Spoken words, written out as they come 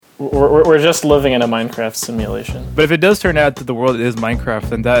We're just living in a Minecraft simulation. But if it does turn out that the world is Minecraft,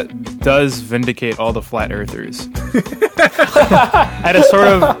 then that does vindicate all the flat earthers. At a sort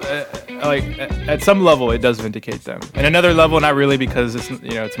of at some level, it does vindicate them. And another level, not really, because it's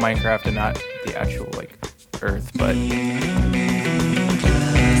it's Minecraft and not the actual Earth, but.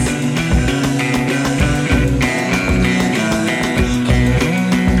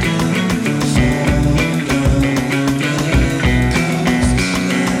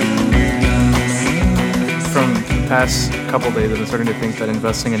 Past couple days, I've been starting to think that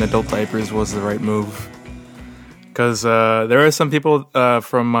investing in adult diapers was the right move. Because there are some people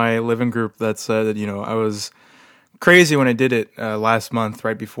from my living group that said that, I was crazy when I did it last month,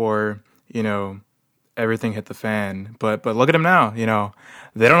 right before, everything hit the fan. But look at them now,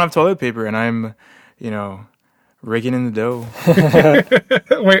 they don't have toilet paper, and I'm, raking in the dough.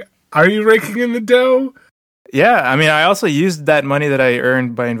 Wait, are you raking in the dough? Yeah, I mean, I also used that money that I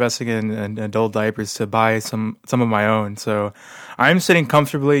earned by investing in adult diapers to buy some of my own. So I'm sitting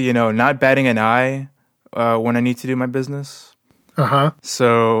comfortably, not batting an eye when I need to do my business. Uh-huh.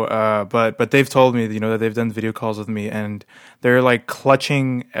 So, but they've told me, that they've done video calls with me, and they're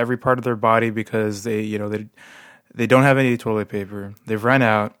clutching every part of their body because they don't have any toilet paper. They've run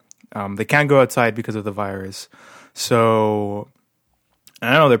out. They can't go outside because of the virus. So I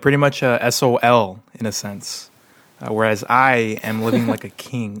don't know, they're pretty much SOL in a sense, whereas I am living like a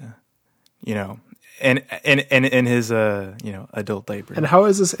king, in his adult diaper. And how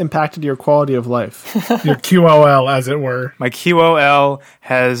has this impacted your quality of life? Your QOL, as it were. My QOL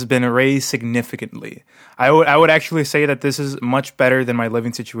has been raised significantly. I would actually say that this is much better than my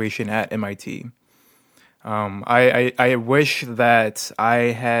living situation at MIT. I wish that I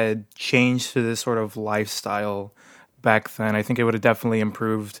had changed to this sort of lifestyle back then. I think it would have definitely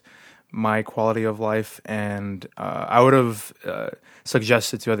improved my quality of life, and I would have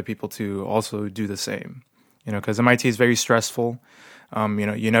suggested to other people to also do the same. Because MIT is very stressful.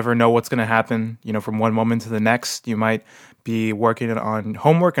 You never know what's going to happen. From one moment to the next, you might be working on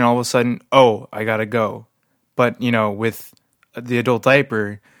homework, and all of a sudden, I gotta go. But with the adult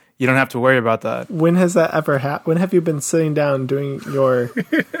diaper, you don't have to worry about that. When has that ever happened? When have you been sitting down doing your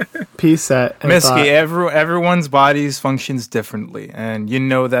P set? Misky, everyone's bodies functions differently, and you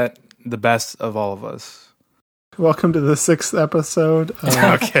know that the best of all of us. Welcome to the 6th episode of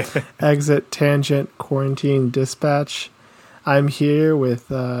Okay. Exit Tangent Quarantine Dispatch. I'm here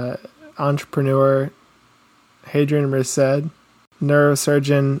with entrepreneur Hadrian Merced,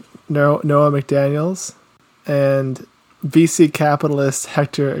 neurosurgeon Noah McDaniels, and VC capitalist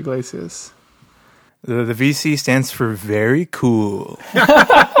Hector Iglesias. The VC stands for very cool.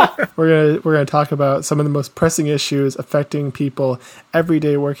 We're gonna talk about some of the most pressing issues affecting people,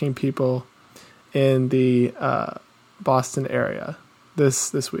 everyday working people, in the Boston area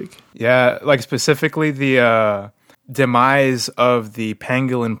this week. Yeah, specifically the demise of the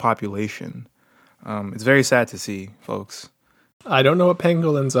pangolin population. It's very sad to see, folks. I don't know what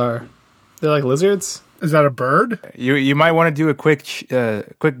pangolins are. They're like lizards? Is that a bird? You might want to do a quick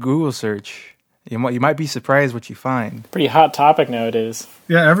Google search. You might be surprised what you find. Pretty hot topic nowadays.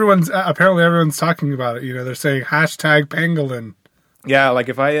 Yeah, everyone's talking about it. They're saying hashtag pangolin. Yeah,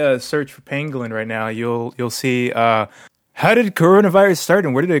 if I search for pangolin right now, you'll see how did coronavirus start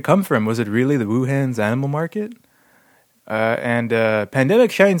and where did it come from? Was it really the Wuhan's animal market? And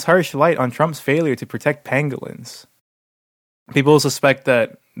pandemic shines harsh light on Trump's failure to protect pangolins. People suspect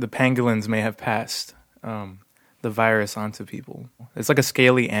that the pangolins may have passed the virus onto people. It's like a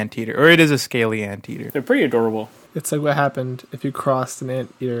scaly anteater, or it is a scaly anteater. They're pretty adorable. It's like what happened if you crossed an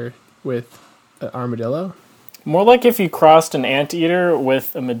anteater with an armadillo. More like if you crossed an anteater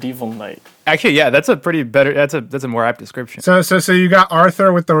with a medieval knight. Actually, yeah, that's a more apt description. So you got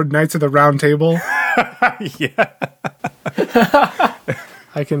Arthur with the Knights of the Round Table. Yeah.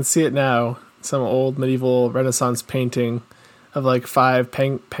 I can see it now. Some old medieval Renaissance painting of 5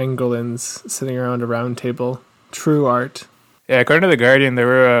 pangolins sitting around a round table. True art. Yeah, according to The Guardian, they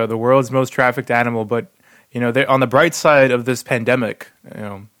were the world's most trafficked animal, but, they're on the bright side of this pandemic,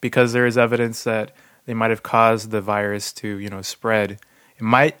 because there is evidence that they might have caused the virus to, spread. It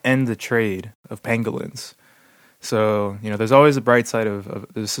might end the trade of pangolins. So, there's always a bright side of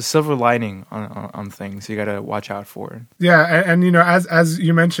there's a silver lining on things you got to watch out for. Yeah, and as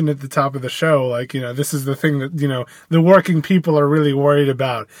you mentioned at the top of the show, this is the thing that, the working people are really worried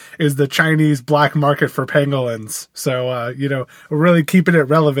about is the Chinese black market for pangolins. So, we're really keeping it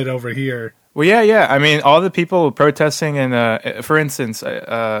relevant over here. Well, yeah. I mean, all the people protesting in, for instance,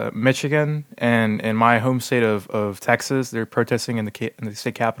 Michigan and in my home state of Texas, they're protesting in the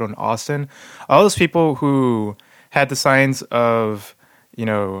state capital in Austin. All those people who had the signs of,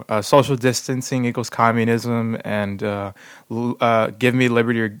 social distancing equals communism, and give me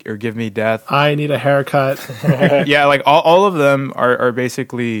liberty or give me death. I need a haircut. Yeah, like all of them are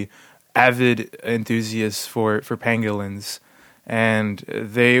basically avid enthusiasts for pangolins, and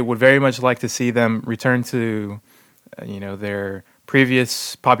they would very much like to see them return to their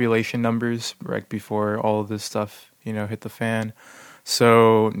previous population numbers right before all of this stuff hit the fan.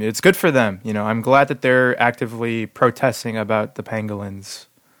 So it's good for them. I'm glad that they're actively protesting about the pangolins.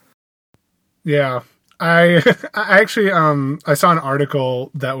 Yeah. I actually I saw an article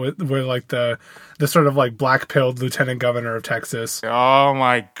that where like the sort of like black-pilled lieutenant governor of Texas. Oh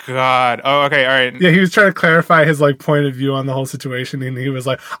my god. Oh, okay, all right. Yeah, he was trying to clarify his like point of view on the whole situation, and he was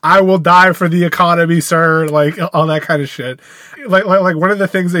like, "I will die for the economy, sir," like all that kind of shit. Like one of the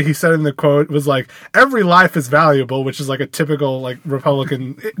things that he said in the quote was like, "Every life is valuable," which is like a typical like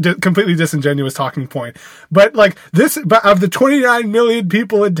Republican, completely disingenuous talking point. But but of the 29 million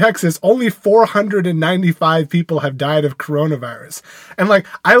people in Texas, only 495 people have died of coronavirus. And like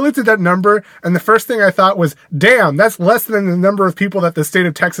I looked at that number, and the first thing I thought was, damn, that's less than the number of people that the state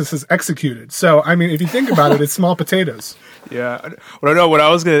of Texas has executed. So, I mean, if you think about it, it's small potatoes. Yeah. Well, no, what I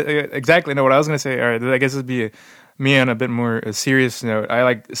was going to say, all right, I guess it'd be me on a bit more a serious note.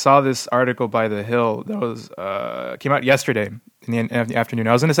 I saw this article by The Hill that was came out yesterday in the afternoon.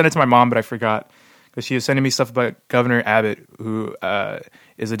 I was going to send it to my mom, but I forgot because she was sending me stuff about Governor Abbott, who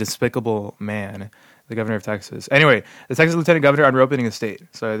is a despicable man. The governor of Texas. Anyway, the Texas lieutenant governor on reopening the state.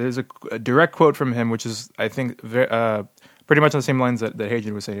 So there's a direct quote from him, which is, I think, pretty much on the same lines that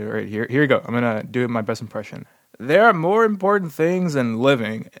Hadrian was saying. All right, here you go. I'm going to do my best impression. There are more important things than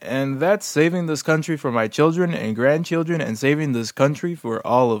living, and that's saving this country for my children and grandchildren and saving this country for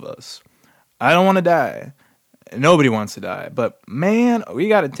all of us. I don't want to die. Nobody wants to die. But, man, we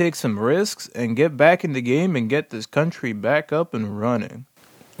got to take some risks and get back in the game and get this country back up and running.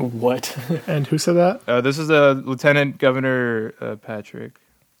 What? And who said that? This is the Lieutenant Governor Patrick.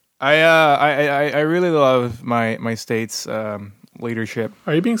 I really love my state's leadership.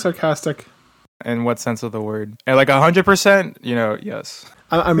 Are you being sarcastic? In what sense of the word? And 100%, yes.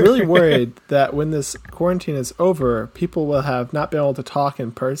 I'm really worried that when this quarantine is over, people will have not been able to talk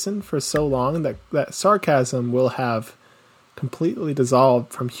in person for so long that sarcasm will have completely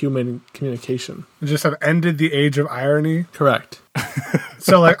dissolved from human communication. Just have ended the age of irony. Correct.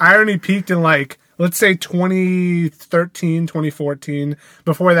 So irony peaked in let's say 2013, 2014.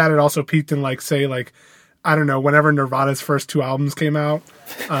 Before that, it also peaked in I don't know, whenever Nirvana's first 2 albums came out.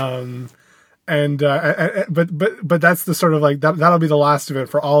 But that's the sort of that'll be the last of it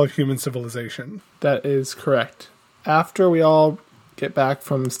for all of human civilization. That is correct. After we all get back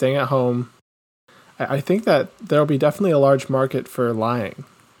from staying at home, I think that there'll be definitely a large market for lying.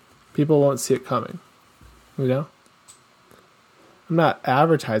 People won't see it coming. I'm not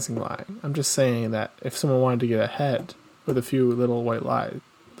advertising lying. I'm just saying that if someone wanted to get ahead with a few little white lies,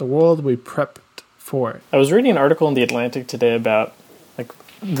 the world will be prepped for it. I was reading an article in The Atlantic today about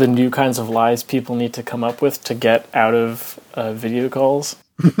the new kinds of lies people need to come up with to get out of video calls.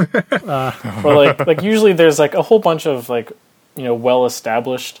 Or usually there's a whole bunch of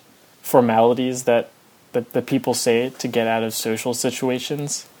well-established formalities that people say to get out of social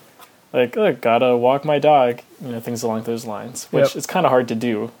situations. Gotta walk my dog, things along those lines, which is kind of hard to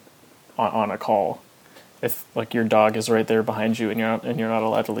do on a call if your dog is right there behind you and you're not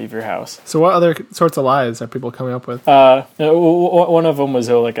allowed to leave your house. So what other sorts of lies are people coming up with? One of them was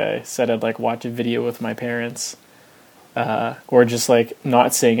I said I'd watch a video with my parents, or just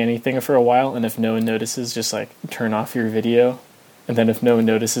not saying anything for a while, and if no one notices, just turn off your video, and then if no one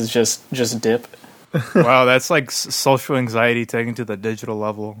notices, just dip. Wow, that's social anxiety taken to the digital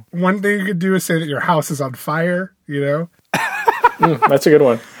level. One thing you could do is say that your house is on fire, That's a good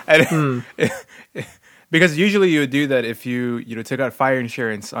one. Because usually you would do that if you took out fire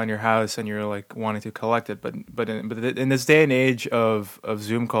insurance on your house and you're wanting to collect it, but in this day and age of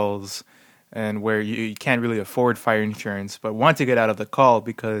Zoom calls and where you can't really afford fire insurance but want to get out of the call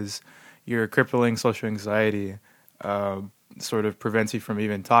because your crippling social anxiety sort of prevents you from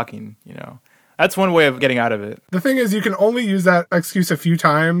even talking, That's one way of getting out of it. The thing is, you can only use that excuse a few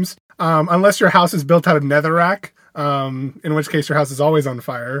times, unless your house is built out of netherrack, in which case your house is always on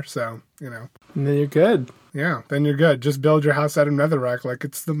fire, so, And then you're good. Yeah, then you're good. Just build your house out of netherrack like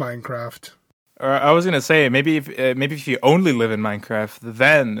it's the Minecraft. Or I was going to say, maybe if you only live in Minecraft,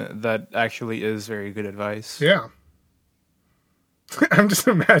 then that actually is very good advice. Yeah. I'm just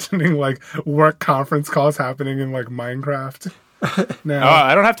imagining work conference calls happening in Minecraft. No,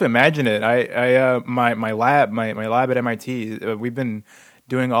 I don't have to imagine it. My lab at MIT, we've been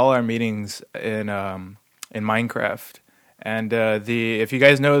doing all our meetings in Minecraft, And if you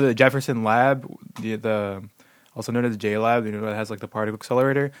guys know the Jefferson Lab, the also known as J Lab, it has like the particle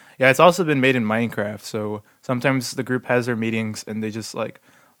accelerator. Yeah, it's also been made in Minecraft. So sometimes the group has their meetings and they just like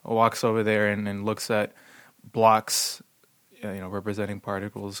walks over there and looks at blocks, representing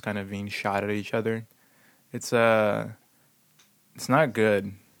particles kind of being shot at each other. It's not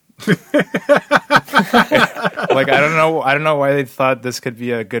good. Like I don't know why they thought this could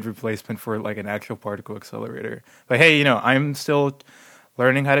be a good replacement for like an actual particle accelerator. But hey, I'm still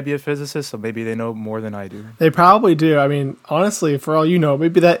learning how to be a physicist, so maybe they know more than I do. They probably do. I mean, honestly, for all you know,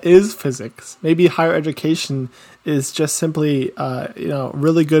 maybe that is physics. Maybe higher education is just simply,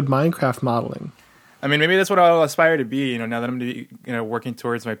 really good Minecraft modeling. I mean, maybe that's what I'll aspire to be. Now that I'm going to be, working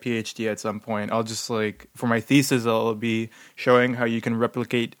towards my PhD at some point, I'll just for my thesis, I'll be showing how you can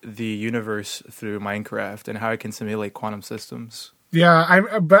replicate the universe through Minecraft and how it can simulate quantum systems.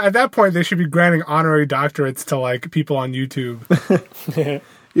 Yeah, but at that point, they should be granting honorary doctorates to like people on YouTube.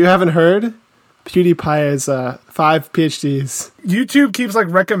 You haven't heard? PewDiePie has 5 PhDs. YouTube keeps like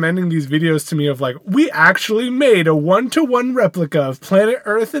recommending these videos to me of like, we actually made a 1-to-1 replica of planet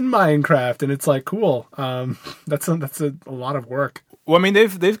Earth in Minecraft, and it's like, cool. That's a lot of work. Well, I mean,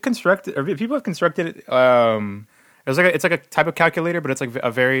 they've constructed, or people have constructed it. It's like a type of calculator, but it's like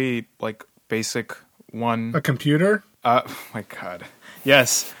a very like basic one. A computer? Oh my god,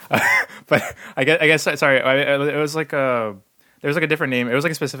 yes. But I guess sorry. It was like a. There was like a different name. It was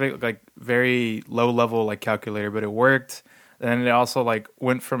like a specific, like very low level like calculator, but it worked. And it also like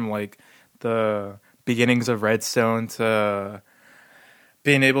went from like the beginnings of Redstone to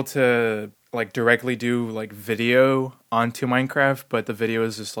being able to like directly do like video onto Minecraft, but the video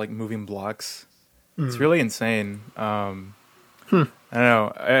is just like moving blocks. It's really insane. I don't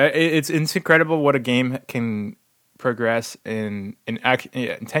know. It's incredible what a game can progress in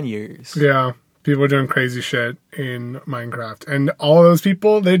 10 years. Yeah. People are doing crazy shit in Minecraft. And all those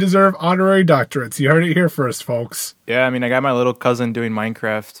people, they deserve honorary doctorates. You heard it here first, folks. Yeah, I mean, I got my little cousin doing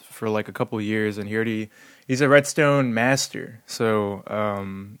Minecraft for like a couple of years, and he's a Redstone master. So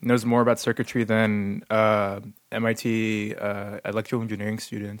knows more about circuitry than MIT electrical engineering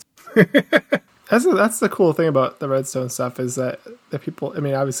students. That's the cool thing about the Redstone stuff is that the people, I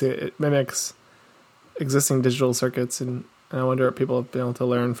mean, obviously it mimics existing digital circuits, and I wonder what people have been able to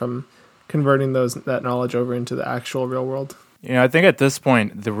learn from converting that knowledge over into the actual real world. I think at this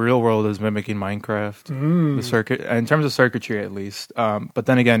point the real world is mimicking Minecraft, the circuit in terms of circuitry at least. But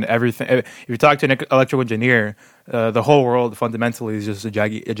then again, everything. If you talk to an electrical engineer, the whole world fundamentally is just a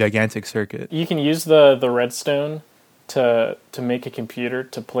gigantic circuit. You can use the Redstone to make a computer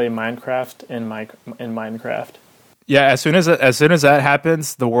to play Minecraft in Minecraft. Yeah, as soon as that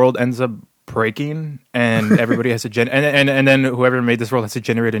happens, the world ends up breaking, and everybody has to and then whoever made this world has to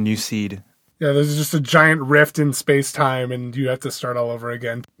generate a new seed. Yeah, there's just a giant rift in space-time, and you have to start all over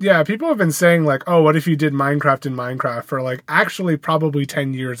again. Yeah, people have been saying, like, oh, what if you did Minecraft in Minecraft for, like, actually probably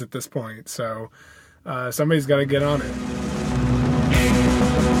 10 years at this point. So somebody's got to get on it.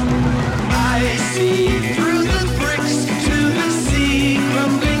 I see through the bricks to the sea,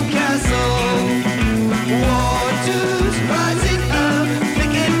 crumbling castle. Waters rising up,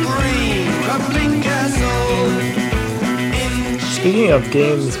 thick and green, crumbling castle. Speaking of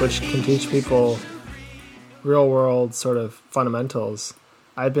games which can teach people real-world sort of fundamentals,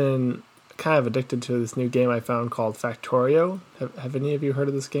 I've been kind of addicted to this new game I found called Factorio. Have any of you heard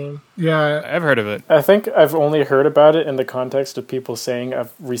of this game? Yeah, I've heard of it. I think I've only heard about it in the context of people saying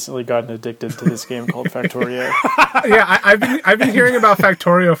I've recently gotten addicted to this game called Factorio. Yeah, I've been hearing about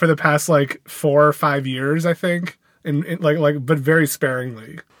Factorio for the past like 4 or 5 years, I think, in like but very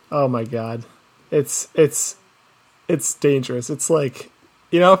sparingly. Oh my god, it's dangerous. It's like,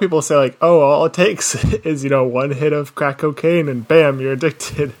 how people say like, oh, all it takes is one hit of crack cocaine and bam, you're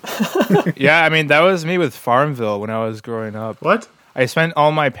addicted. Yeah, I mean that was me with Farmville when I was growing up. What? I spent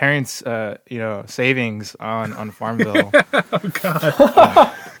all my parents' savings on Farmville. Oh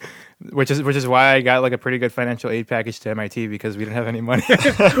god. Which is why I got like a pretty good financial aid package to MIT, because we didn't have any money.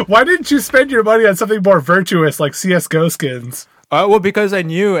 Why didn't you spend your money on something more virtuous like CS:GO skins? Well, because I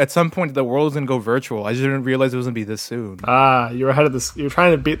knew at some point the world was going to go virtual. I just didn't realize it was going to be this soon. You were ahead of this. You were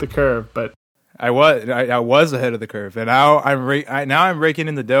trying to beat the curve, but I was ahead of the curve, and now I'm raking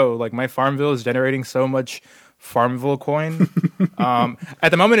in the dough. Like my Farmville is generating so much Farmville coin.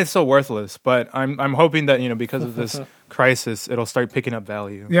 At the moment, it's still worthless, but I'm hoping that because of this crisis, it'll start picking up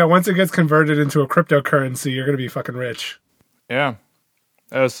value. Yeah, once it gets converted into a cryptocurrency, you're going to be fucking rich. Yeah.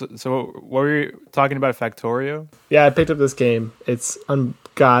 So what were you talking about, Factorio? Yeah, I picked up this game. It's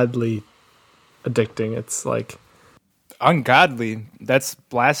ungodly addicting. It's like... Ungodly? That's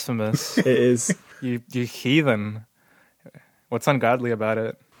blasphemous. It is. You heathen. What's ungodly about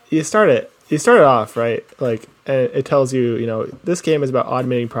it? You start it off, right? Like, it tells you, this game is about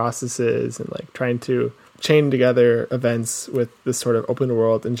automating processes and like trying to chain together events with this sort of open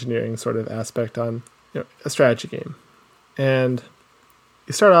world engineering sort of aspect on a strategy game. And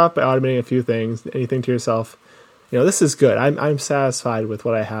you start off by automating a few things, and you think to yourself, this is good. I'm satisfied with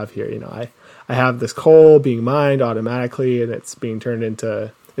what I have here. I have this coal being mined automatically, and it's being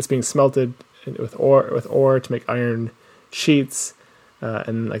smelted with ore to make iron sheets.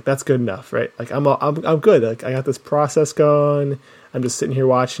 And like that's good enough, right? Like I'm good. Like I got this process going. I'm just sitting here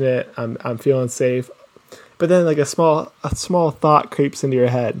watching it. I'm feeling safe. But then like a small thought creeps into your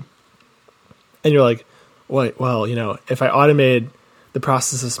head, and you're like, wait, well, if I automated the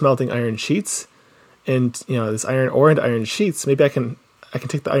process of smelting iron sheets, and this iron ore into iron sheets, maybe I can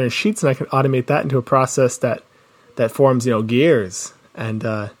take the iron sheets and I can automate that into a process that forms gears. And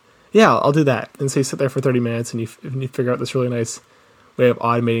yeah, I'll do that. And so you sit there for 30 minutes and you figure out this really nice way of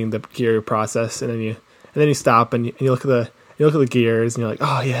automating the gear process, and then you stop and you look at the gears and you're like,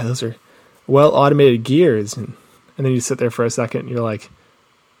 oh yeah, those are well automated gears, and then you sit there for a second and you're like,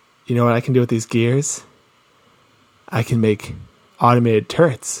 you know what I can do with these gears? I can make automated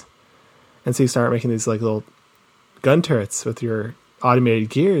turrets. And so you start making these like little gun turrets with your automated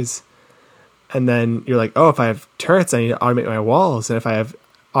gears, and then you're like, oh, if I have turrets I need to automate my walls, and if I have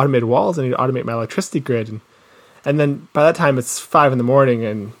automated walls I need to automate my electricity grid. And then by that time it's 5 a.m.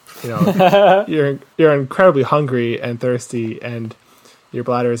 and you're incredibly hungry and thirsty, and your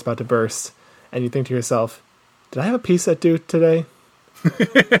bladder is about to burst, and you think to yourself, did I have a pizza due today?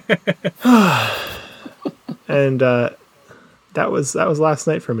 And that was last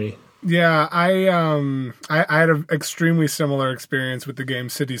night for me. Yeah, I had an extremely similar experience with the game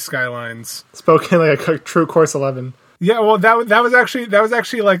City Skylines. Spoken like a true Course 11. Yeah, well, that was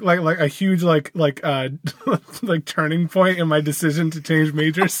actually like a huge like turning point in my decision to change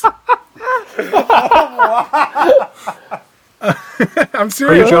majors. I'm serious.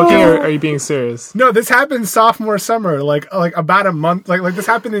 Are you joking or are you being serious? No, this happened sophomore summer, like about a month. Like this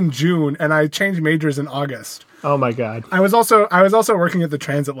happened in June, and I changed majors in August. Oh my god! I was also working at the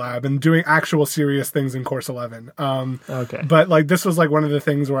transit lab and doing actual serious things in Course 11. Okay, but like this was like one of the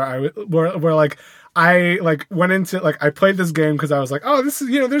things where I went into I played this game because I was like, oh, this is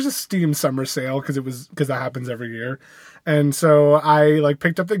there's a Steam summer sale because that happens every year. And so I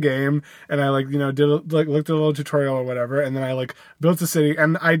picked up the game and I looked at a little tutorial or whatever, and then I built a city,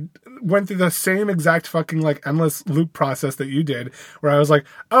 and I went through the same exact fucking endless loop process that you did, where I was like,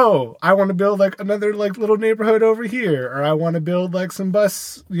 oh, I want to build another little neighborhood over here, or I want to build some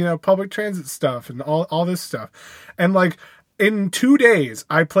bus public transit stuff and all this stuff. And in 2 days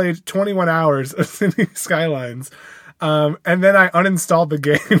I played 21 hours of City Skylines. And then I uninstalled the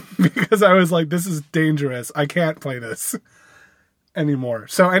game because I was like, this is dangerous. I can't play this anymore.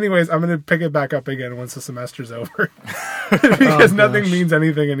 So anyways, I'm going to pick it back up again once the semester's over because nothing means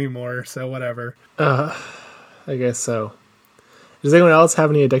anything anymore. So whatever. I guess so. Does anyone else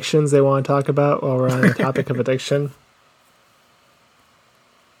have any addictions they want to talk about while we're on the topic of addiction?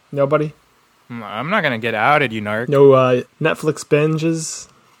 Nobody? I'm not going to get outed, you narc. No Netflix binges?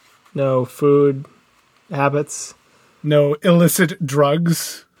 No food habits? No illicit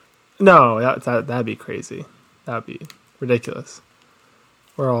drugs? No, that'd be crazy. That'd be ridiculous.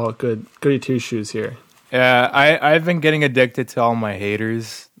 We're all goody two-shoes here. Yeah, I've been getting addicted to all my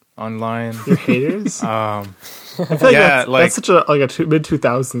haters online. Your haters? I feel like that's such a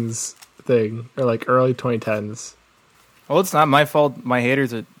mid-2000s thing, or early 2010s. Well, it's not my fault. My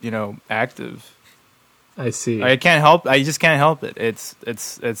haters are, active. I see. I can't help. I just can't help it.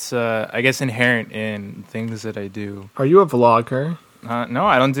 It's I guess inherent in things that I do. Are you a vlogger? No,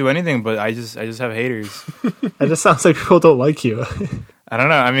 I don't do anything. But I just have haters. It just sounds like people don't like you. I don't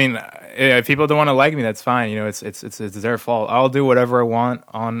know. I mean, if people don't want to like me, that's fine. It's their fault. I'll do whatever I want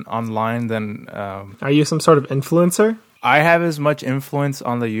online. Then, are you some sort of influencer? I have as much influence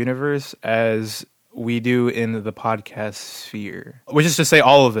on the universe as we do in the podcast sphere, which is to say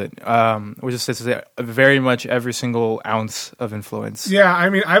all of it, which is to say very much every single ounce of influence. Yeah, I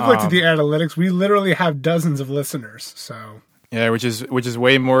mean, I've looked at the analytics. We literally have dozens of listeners. So yeah, which is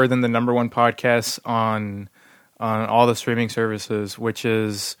way more than the number one podcast on all the streaming services, which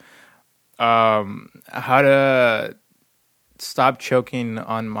is how to stop choking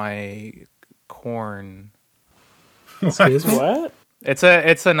on my corn. Excuse what? It's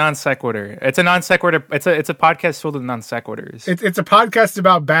a non sequitur. It's a non sequitur. It's a podcast filled with non sequiturs. It's a podcast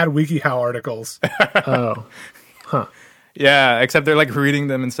about bad WikiHow articles. Oh, huh. Yeah, except they're like reading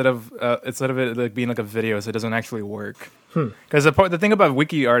them instead of it like being like a video, so it doesn't actually work. Because the thing about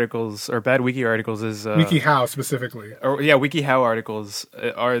wiki articles or bad wiki articles is WikiHow specifically. WikiHow articles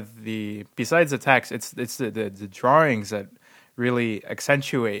are besides the text, it's the drawings that really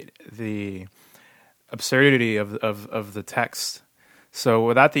accentuate the absurdity of the text. So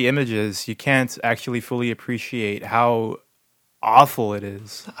without the images, you can't actually fully appreciate how awful it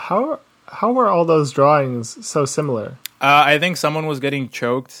is. How were all those drawings so similar? I think someone was getting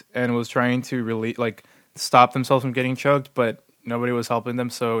choked and was trying to stop themselves from getting choked, but nobody was helping them.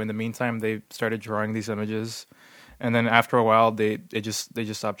 So in the meantime, they started drawing these images, and then after a while, they just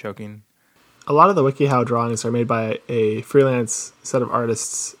stopped choking. A lot of the WikiHow drawings are made by a freelance set of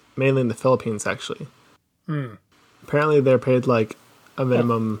artists, mainly in the Philippines, actually. Apparently, they're paid like a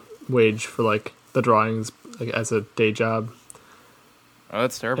minimum wage for like the drawings, like as a day job. Oh,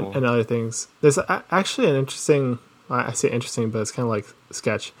 that's terrible. And other things. There's actually an interesting, I say interesting, but it's kind of like a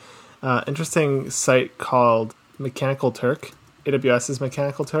sketch. Interesting site called Mechanical Turk. AWS's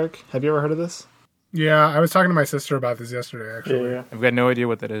Mechanical Turk. Have you ever heard of this? Yeah, I was talking to my sister about this yesterday, actually. Yeah. I've got no idea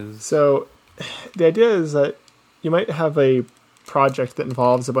what that is. So the idea is that you might have a project that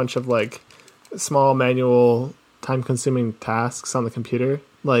involves a bunch of like small manual time-consuming tasks on the computer,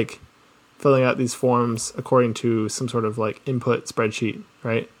 like filling out these forms according to some sort of like input spreadsheet,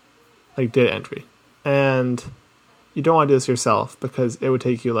 right? Like data entry. And you don't want to do this yourself because it would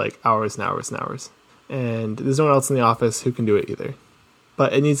take you like hours and hours and hours. And there's no one else in the office who can do it either.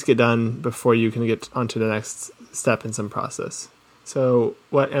 But it needs to get done before you can get onto the next step in some process. So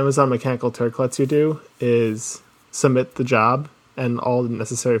what Amazon Mechanical Turk lets you do is submit the job and all the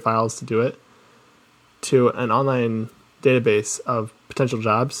necessary files to do it to an online database of potential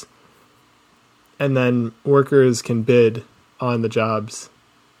jobs. And then workers can bid on the jobs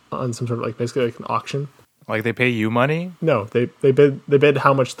on some sort of like basically like an auction. Like they pay you money? No, they bid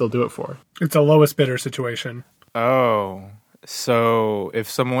how much they'll do it for. It's a lowest bidder situation. Oh, so if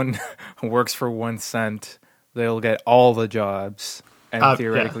someone works for 1 cent, they'll get all the jobs and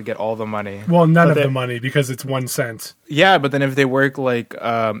theoretically get all the money. Well, none of the money because it's 1 cent. Yeah, but then if they work like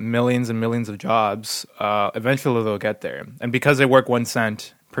millions and millions of jobs, eventually they'll get there. And because they work 1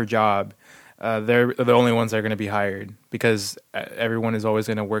 cent per job, they're the only ones that are going to be hired because everyone is always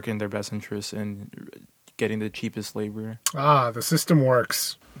going to work in their best interest in getting the cheapest labor. The system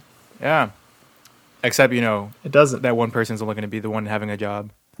works. Yeah. Except, it doesn't. That one person's only going to be the one having a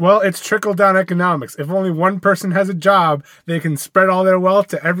job. Well, it's trickle-down economics. If only one person has a job, they can spread all their wealth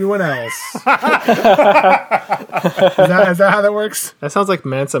to everyone else. Is that how that works? That sounds like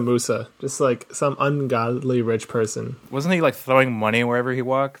Mansa Musa, just like some ungodly rich person. Wasn't he like throwing money wherever he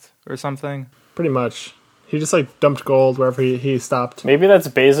walked or something? Pretty much. He just like dumped gold wherever he stopped. Maybe that's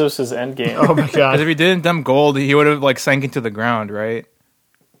Bezos' endgame. Oh my god. Because if he didn't dump gold, he would have like sank into the ground, right?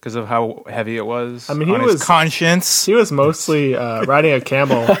 Because of how heavy it was. I mean, his conscience. He was mostly riding a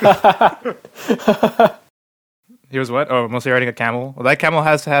camel. He was what? Oh, mostly riding a camel? Well, that camel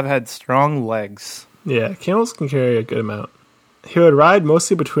has to have had strong legs. Yeah, camels can carry a good amount. He would ride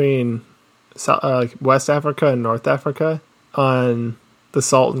mostly between West Africa and North Africa on the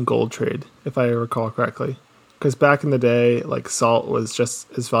salt and gold trade, if I recall correctly. Because back in the day, like salt was just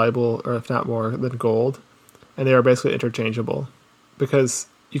as valuable, or if not more, than gold. And they were basically interchangeable. Because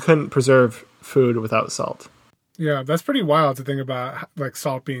you couldn't preserve food without salt. Yeah, that's pretty wild to think about, like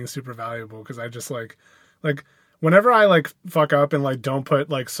salt being super valuable. Because I just like whenever I like fuck up and like don't put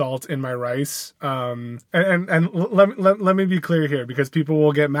like salt in my rice, and let me be clear here because people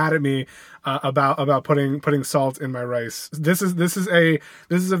will get mad at me about putting salt in my rice. This is a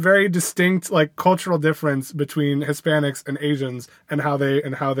very distinct like cultural difference between Hispanics and Asians and how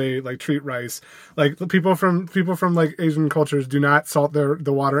they like treat rice. Like people from like Asian cultures do not salt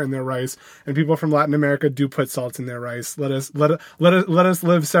the water in their rice, and people from Latin America do put salt in their rice. Let us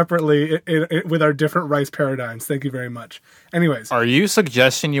live separately with our different rice paradigms. Thank you very much. Anyways, are you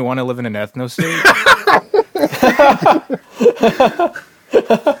suggesting you want to live in an ethno state?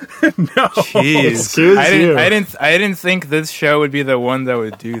 No. Jeez. Excuse you. I didn't think this show would be the one that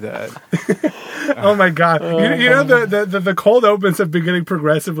would do that. Oh my god! You know the cold opens have been getting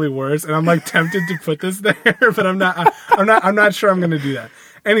progressively worse, and I'm like tempted to put this there, but I'm not sure I'm going to do that.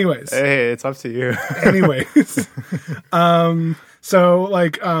 Anyways, hey, it's up to you. Anyways, so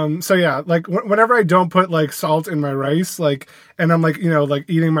yeah, like whenever I don't put like salt in my rice, like, and I'm like, like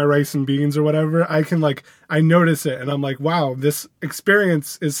eating my rice and beans or whatever, I can like, I notice it and I'm like, wow, this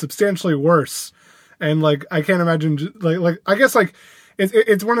experience is substantially worse. And like, I can't imagine like, I guess like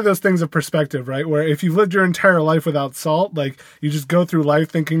it's one of those things of perspective, right? Where if you've lived your entire life without salt, like you just go through life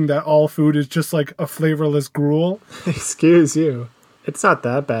thinking that all food is just like a flavorless gruel. Excuse you. It's not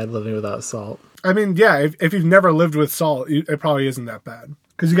that bad living without salt. I mean, yeah, if you've never lived with salt, it probably isn't that bad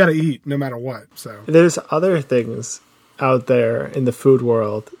because you got to eat no matter what. So There's other things out there in the food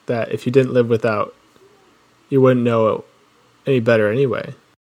world that if you didn't live without, you wouldn't know it any better anyway.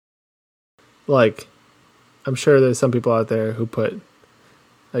 Like, I'm sure there's some people out there who put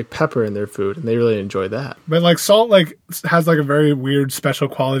like pepper in their food and they really enjoy that. But like salt like has like a very weird special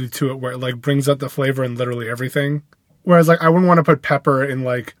quality to it where it like brings out the flavor in literally everything. Whereas like I wouldn't want to put pepper in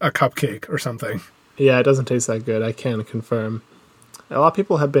like a cupcake or something. Yeah, it doesn't taste that good. I can confirm. A lot of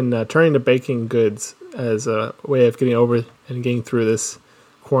people have been turning to baking goods as a way of getting over and getting through this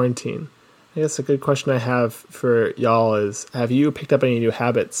quarantine. I guess a good question I have for y'all is, have you picked up any new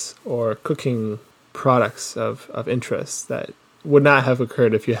habits or cooking products of interest that would not have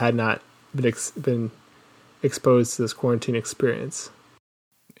occurred if you had not been exposed to this quarantine experience?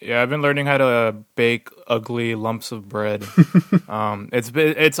 Yeah, I've been learning how to bake ugly lumps of bread.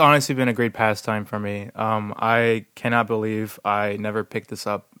 It's honestly been a great pastime for me. I cannot believe I never picked this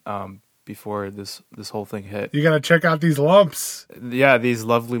up before this whole thing hit. You got to check out these lumps. Yeah, these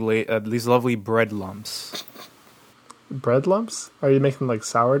lovely bread lumps. Bread lumps? Are you making like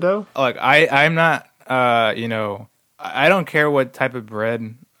sourdough? Like I'm not I don't care what type of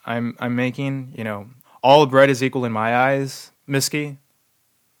bread I'm making. All bread is equal in my eyes, Misky.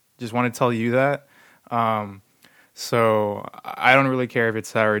 Just want to tell you that. So I don't really care if it's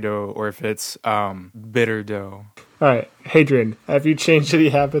sourdough or if it's bitter dough. All right, Hadrian, have you changed any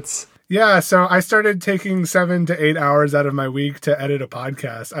habits? Yeah, so I started taking 7 to 8 hours out of my week to edit a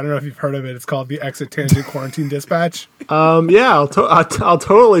podcast. I don't know if you've heard of it. It's called the Exit Tangent Quarantine Dispatch. Yeah, I'll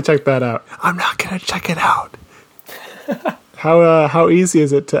totally check that out. I'm not gonna check it out. How easy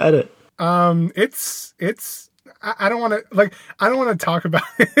is it to edit? It's I don't want to talk about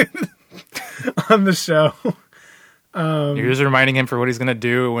it on the show. You're just reminding him for what he's gonna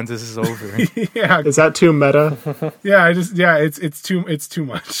do once this is over. Yeah, Is that too meta? yeah. It's too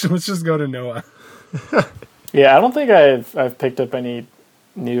much. Let's just go to Noah. Yeah, I don't think I've picked up any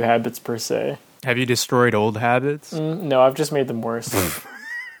new habits per se. Have you destroyed old habits? No, I've just made them worse.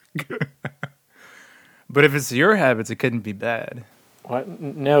 But if it's your habits, it couldn't be bad. What?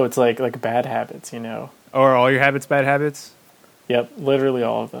 No, it's like bad habits, Or all your habits bad habits? Yep, literally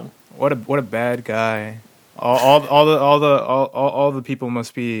all of them. What a bad guy. All the people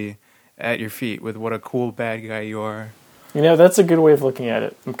must be at your feet with what a cool bad guy you are. That's a good way of looking at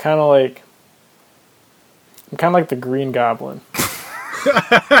it. I'm kind of like the Green Goblin.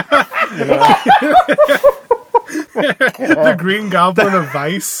 The Green Goblin of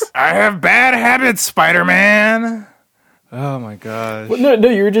Vice. I have bad habits, Spider-Man. Oh my gosh. Well, no,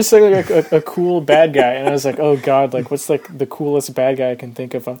 you were just saying like a cool bad guy, and I was like, oh god, like what's like the coolest bad guy I can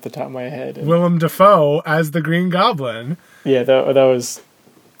think of off the top of my head? And, Willem Dafoe as the Green Goblin. yeah, that was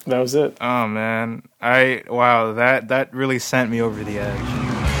it. Oh man. That really sent me over the edge.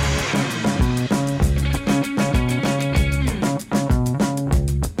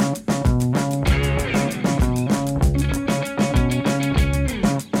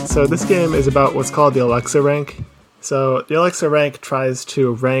 So this game is about what's called the Alexa rank. So the Alexa rank tries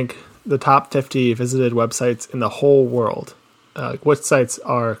to rank the top 50 visited websites in the whole world. What sites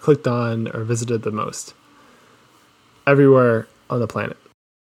are clicked on or visited the most everywhere on the planet.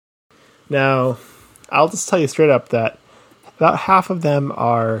 Now, I'll just tell you straight up that about half of them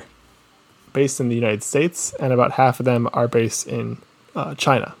are based in the United States and about half of them are based in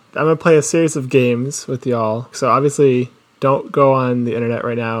China. I'm going to play a series of games with y'all. So obviously, don't go on the internet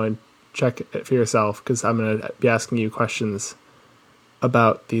right now and check it for yourself because I'm going to be asking you questions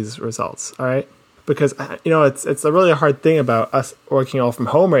about these results, all right? Because, it's a really hard thing about us working all from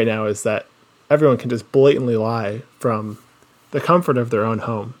home right now is that everyone can just blatantly lie from the comfort of their own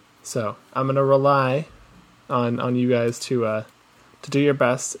home. So I'm going to rely on you guys to do your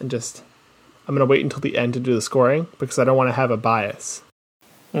best and I'm going to wait until the end to do the scoring because I don't want to have a bias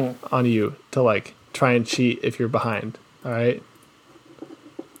on you to try and cheat if you're behind. All right.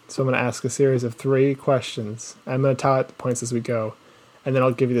 So I'm going to ask a series of 3 questions. I'm going to tally out the points as we go, and then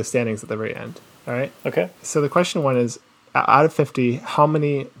I'll give you the standings at the very end. All right. Okay. So the question 1 is, out of 50, how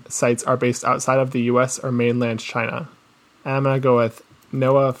many sites are based outside of the U.S. or mainland China? And I'm going to go with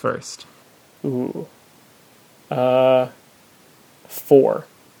Noah first. Ooh. 4.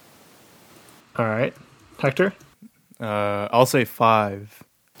 All right. Hector? I'll say 5.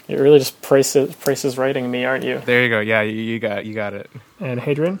 You're really just prices writing me, aren't you? There you go. Yeah, you got it. And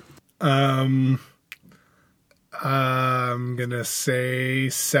Hadrian? I'm gonna say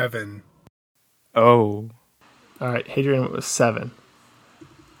 7. Oh. All right, Hadrian was 7.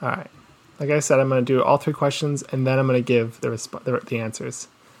 All right. Like I said, I'm going to do all 3 questions, and then I'm going to give the answers.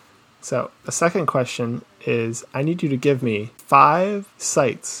 So the second question is, I need you to give me 5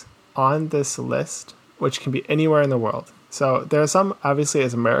 sites on this list, which can be anywhere in the world. So there are some, obviously,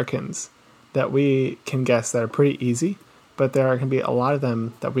 as Americans, that we can guess that are pretty easy, but there can be a lot of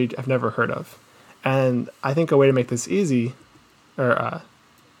them that we have never heard of. And I think a way to make this easy, or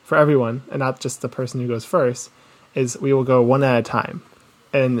for everyone, and not just the person who goes first, is we will go one at a time.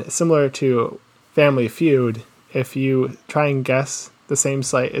 And similar to Family Feud, if you try and guess the same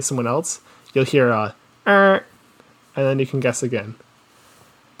site as someone else, you'll hear a and then you can guess again.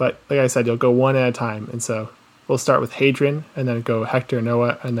 But like I said, you'll go one at a time. And so we'll start with Hadrian, and then go Hector,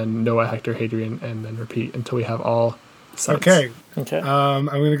 Noah, and then Noah, Hector, Hadrian, and then repeat until we have all sites. Okay. Okay. I'm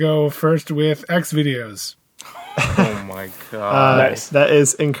gonna go first with X videos. Oh my god. Nice. That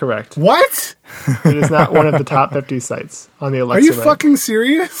is incorrect. What? It is not one of the top 50 sites on the Are Alexa you rank. fucking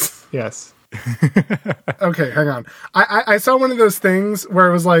serious? Yes. Okay, hang on. I saw one of those things where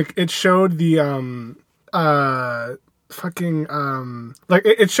it was like it showed the like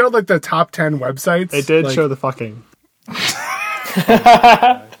it showed like the top 10 websites. It did like, show the fucking.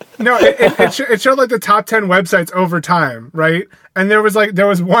 No, it showed like the top 10 websites over time, right? And there was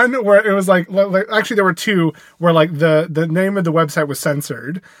one where it was like actually there were 2 where like the name of the website was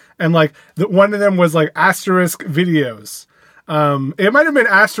censored, and like one of them was like asterisk videos. It might have been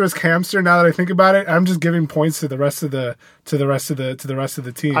asterisk hamster. Now that I think about it, I'm just giving points to the rest of the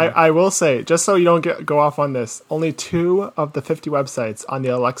team. I will say, just so you don't go off on this, only 2 of the 50 websites on the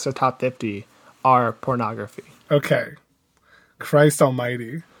Alexa top 50 are pornography. Okay, Christ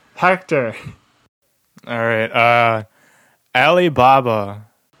Almighty. Hector. All right. Alibaba.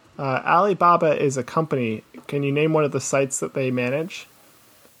 Alibaba is a company. Can you name one of the sites that they manage?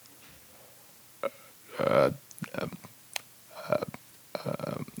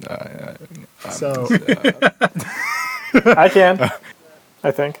 So I can.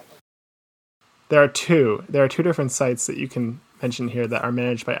 I think. there are 2. There are 2 different sites that you can mention here that are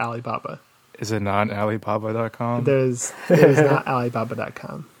managed by Alibaba. Is it not Alibaba.com? It is not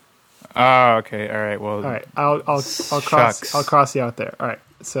Alibaba.com. Oh, okay. All right. Well, All right, I'll cross you out there. All right,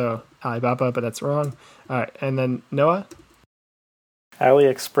 so Alibaba, but that's wrong. All right, and then Noah,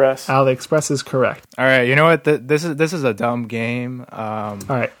 AliExpress. AliExpress is correct. all right. You know what? This is a dumb game. All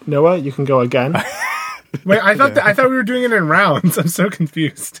right, Noah, you can go again. Wait, I thought we were doing it in rounds. I'm so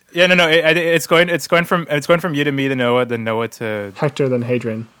confused. Yeah, no. It's going from you to me to Noah, then Noah to. Hector, then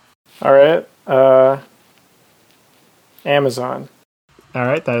Hadrian. All right. Amazon. All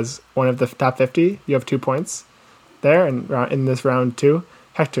right, that is one of the top 50. You have 2 points there in this round 2.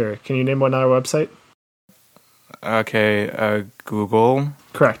 Hector, can you name another website? Okay. Google.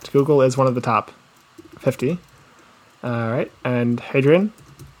 Correct. Google is one of the top 50. All right, and Hadrian,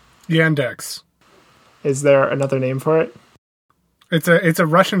 Yandex. is there another name for it? It's a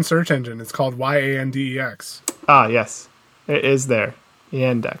Russian search engine. It's called Yandex. Ah, yes, it is there.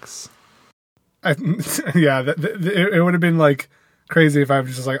 Yandex. Yeah, it would have been like crazy if I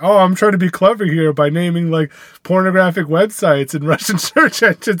was just like, oh, I'm trying to be clever here by naming like pornographic websites and Russian search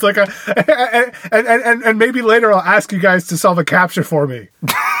engines, like and maybe later I'll ask you guys to solve a captcha for me.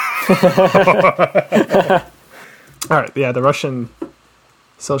 All right, yeah, the Russian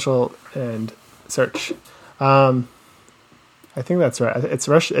social and search. I think that's right. It's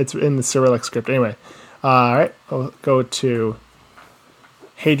Russian. It's in the Cyrillic script. Anyway, all right, I'll go to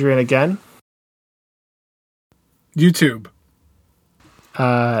Hadrian again. YouTube.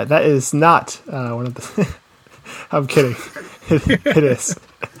 That is not one of the. I'm kidding. It is.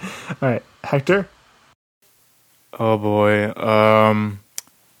 All right, Hector. Oh boy.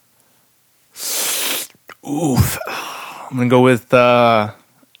 Oof. I'm gonna go with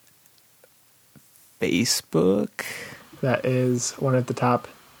Facebook. That is one of the top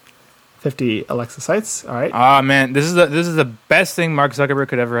 50 Alexa sites. All right, Ah man, this is the best thing Mark Zuckerberg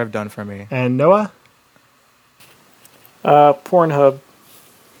could ever have done for me. and Noah. Pornhub.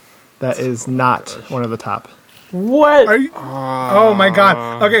 That is not one of the top. What? Are you? Oh my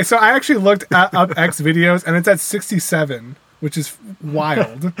god. Okay, so I actually looked up X videos and it's at 67, which is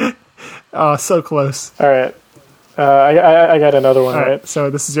wild. Oh, so close. All right. I got another one, All right? right,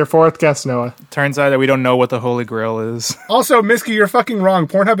 so this is your 4th guess, Noah. Turns out that we don't know what the Holy Grail is. Also, Miski, you're fucking wrong.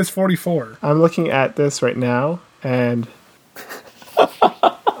 Pornhub is 44. I'm looking at this right now, and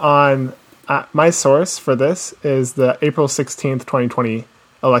on my source for this is the April 16th, 2020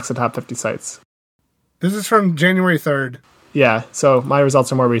 Alexa Top 50 sites. This is from January 3rd. Yeah, so my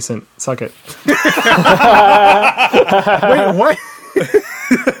results are more recent. Suck it. Wait, what?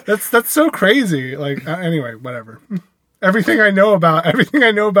 That's so crazy. Like, anyway, whatever. Everything I know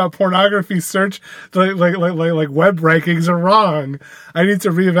about pornography search, like web rankings are wrong. I need to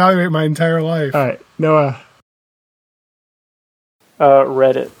reevaluate my entire life. All right, Noah.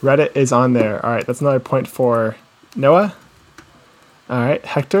 Reddit. Reddit is on there. All right, that's another point for Noah. All right,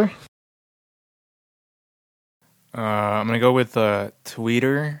 Hector. I'm gonna go with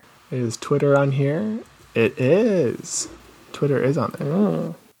Twitter. Is Twitter on here? It is. Twitter is on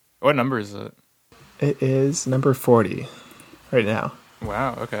there. What number is it? It is number 40 right now.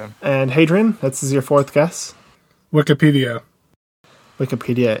 Wow. Okay. And Hadrian, this is your fourth guess. Wikipedia.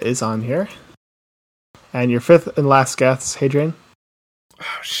 Wikipedia is on here. And your fifth and last guess, Hadrian.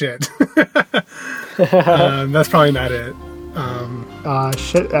 Oh, shit. That's probably not it.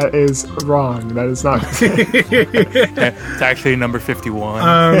 Shit, that is wrong. That is not. It's actually number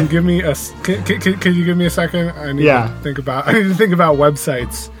 51. Give me a. Can you give me a second? I need to think about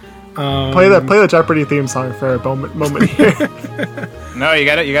websites. Play the Jeopardy theme song for a moment here. No, you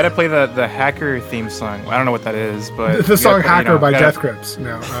gotta play the hacker theme song. I don't know what that is, but the song "Hacker" by Death Grips.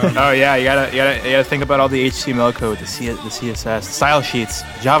 No. Oh yeah, you gotta think about all the HTML code, the CSS, the style sheets,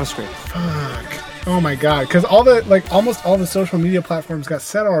 JavaScript. Fuck. Oh my god! Because almost all the social media platforms got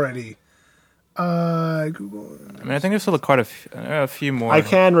set already. Google. I mean, I think there's still quite a few more. I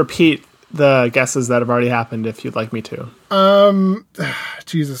can repeat the guesses that have already happened if you'd like me to.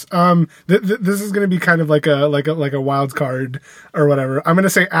 Jesus. This is going to be kind of like a wild card or whatever. I'm going to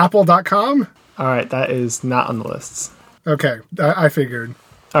say Apple.com. All right, that is not on the lists. Okay, I figured.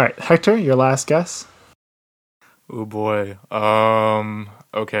 All right, Hector, your last guess. Oh boy.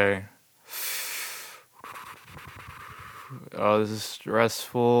 Okay. Oh, this is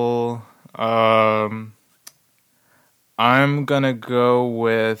stressful. I'm gonna go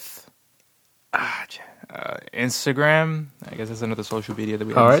with Instagram. I guess that's another social media that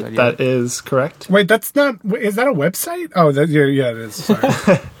we haven't said yet. That is correct. Wait, that's not. Is that a website? Oh, yeah, it is.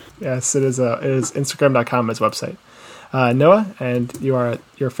 Sorry. Yes, it is. It is Instagram.com as website. Noah, and you are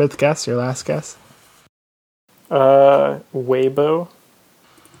your fifth guess. Your last guess. Weibo.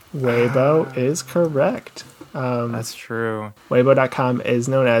 Weibo is correct. That's true. Weibo.com is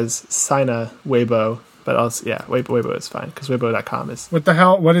known as Sina Weibo, but also, yeah, Weibo is fine, because Weibo.com is... What the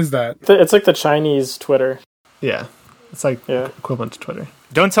hell? What is that? It's like the Chinese Twitter. Yeah, it's like equivalent to Twitter.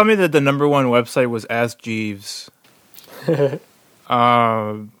 Don't tell me that the number one website was Ask Jeeves. Do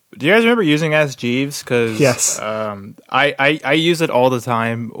you guys remember using Ask Jeeves? Cause, yes. I use it all the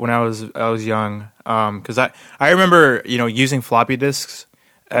time when I was young. Because I remember using floppy disks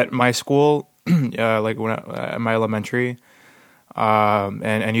at my school. Like when at my elementary,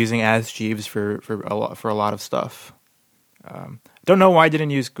 and using Ask Jeeves for a lot of stuff. Don't know why I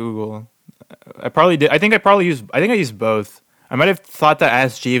didn't use Google. I probably did. I think I used both. I might have thought that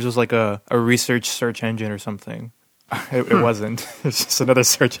Ask Jeeves was like a research search engine or something. It wasn't. It's just another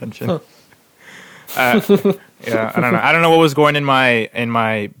search engine. Yeah, I don't know. I don't know what was going in my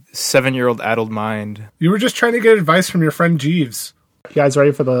 7-year-old addled mind. You were just trying to get advice from your friend Jeeves. You guys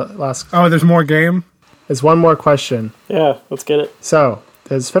ready for the last... Oh, there's more game? There's one more question. Yeah, let's get it. So,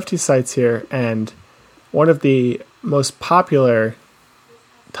 there's 50 sites here, and one of the most popular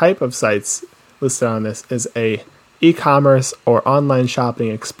type of sites listed on this is a e-commerce or online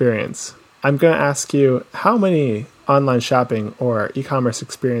shopping experience. I'm going to ask you how many online shopping or e-commerce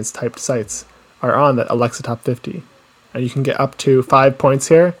experience type sites are on that Alexa Top 50. And you can get up to 5 points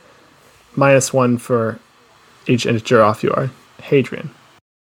here, -1 for each integer off you are. Hadrian.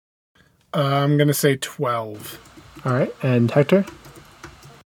 I'm going to say 12. All right. And Hector?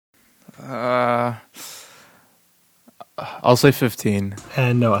 I'll say 15.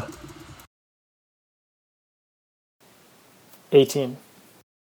 And Noah? 18.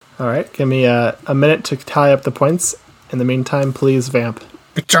 All right. Give me a minute to tie up the points. In the meantime, please vamp.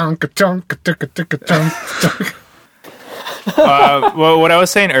 Well, what I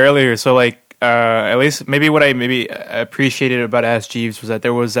was saying earlier, so at least maybe what I appreciated about Ask Jeeves was that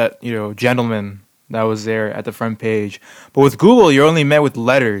there was that gentleman that was there at the front page. But with Google, you're only met with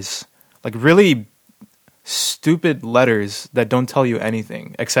letters, like really stupid letters that don't tell you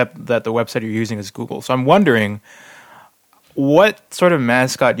anything except that the website you're using is Google. So I'm wondering, what sort of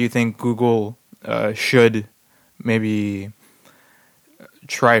mascot do you think Google should maybe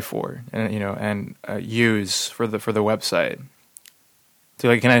try for and use for the website?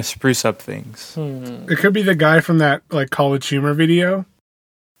 To can I spruce up things? It could be the guy from that College Humor video.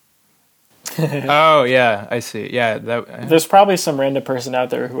 Oh yeah, I see. Yeah, there's probably some random person out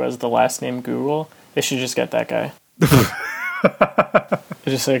there who has the last name Google. They should just get that guy. It's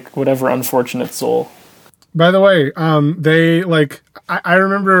just like whatever unfortunate soul. By the way, they like I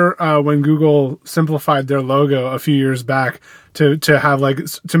remember when Google simplified their logo a few years back to have like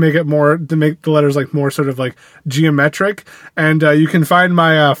to make the letters like more sort of like geometric, and you can find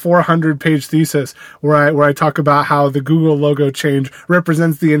my 400-page thesis where I talk about how the Google logo change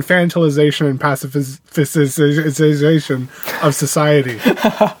represents the infantilization and pacificization of society.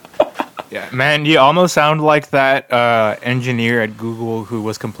 Yeah, man, you almost sound like that engineer at Google who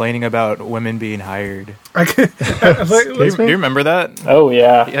was complaining about women being hired. Do Do you remember that? Oh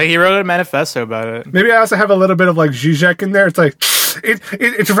yeah. Yeah, he wrote a manifesto about it. Maybe I also have a little bit of like Zizek in there. It's like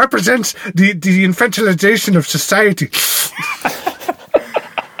it represents the infantilization of society.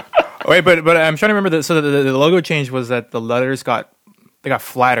 Wait, but I'm trying to remember that. So the logo change was that the letters got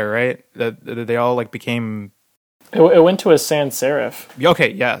flatter, right? That they all like became. It went to a sans serif.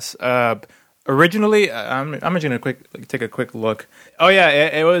 Okay, yes. Originally, I'm just gonna take a quick look. Oh yeah,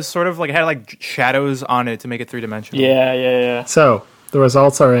 it was sort of like it had like shadows on it to make it 3-dimensional. Yeah. So the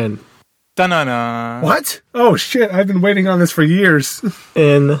results are in. Da-na-na. What? Oh shit! I've been waiting on this for years.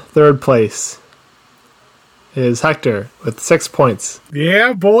 In third place is Hector with 6 points.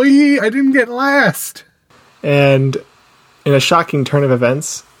 Yeah, boy, I didn't get last. And in a shocking turn of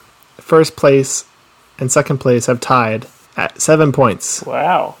events, first place and second place have tied at 7 points.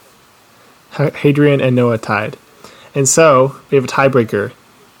 Wow. Hadrian and Noah tied. And so we have a tiebreaker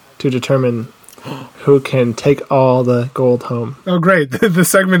to determine who can take all the gold home. Oh, great! The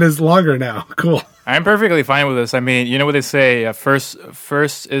segment is longer now. Cool. I'm perfectly fine with this. I mean, you know what they say: first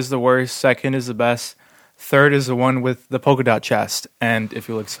is the worst, second is the best, third is the one with the polka dot chest. And if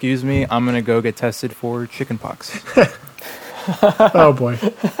you'll excuse me, I'm gonna go get tested for chickenpox. Oh boy.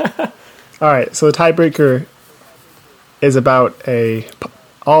 All right, so the tiebreaker is about a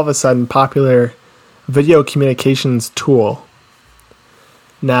all of a sudden popular video communications tool.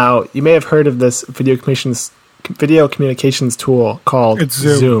 Now, you may have heard of this video communications tool called It's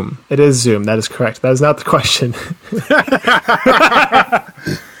Zoom. It is Zoom. That is correct. That is not the question.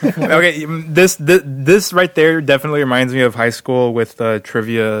 Okay, this right there definitely reminds me of high school with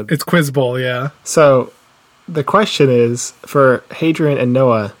trivia. It's Quiz Bowl, yeah. So, the question is for Hadrian and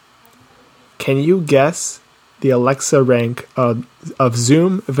Noah, can you guess the Alexa rank of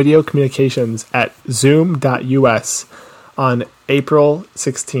Zoom video communications at zoom.us on April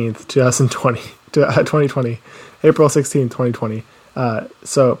 16th, 2020. April 16th, 2020.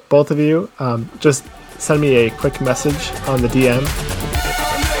 So both of you, just send me a quick message on the DM.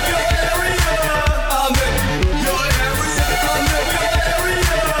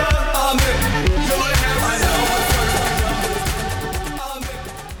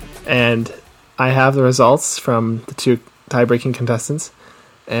 And I have the results from the two tie-breaking contestants.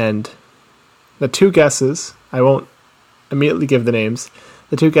 And the two guesses, I won't immediately give the names.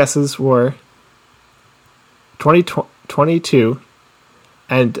 The two guesses were 22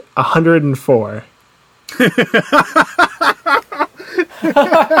 and 104.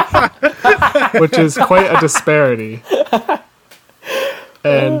 Which is quite a disparity.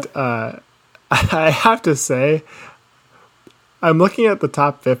 And I have to say, I'm looking at the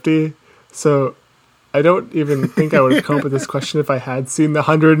top 50, so I don't even think I would have come up with this question if I had seen the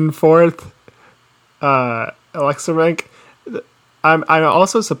 104th Alexa rank. I'm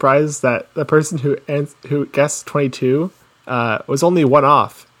also surprised that the person who guessed 22 was only one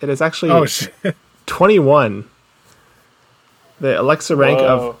off. It is actually 21. The Alexa rank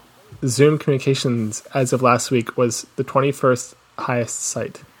of Zoom communications as of last week was the 21st highest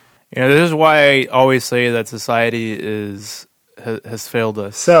site. You know, this is why I always say that society has failed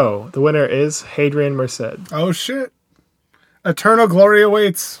us. So the winner is Hadrian Merced. Oh shit! Eternal glory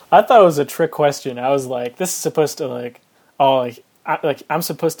awaits. I thought it was a trick question. I was like, this is supposed to I'm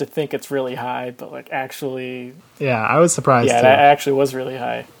supposed to think it's really high, but like actually, Yeah, I was surprised. yeah, too. that actually was really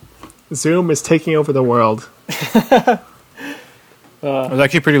high. Zoom is taking over the world. It was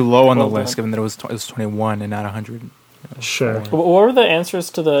actually pretty low on the well list, done. given that it was 21 and not 100. Sure. What were the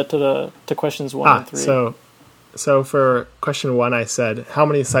answers to questions 1 and 3? So for question 1, I said, how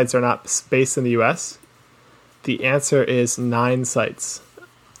many sites are not based in the U.S.? The answer is 9 sites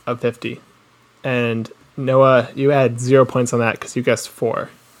of 50. And Noah, you had 0 points on that because you guessed 4.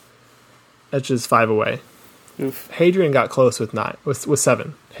 That's just 5 away. Oof. Hadrian got close with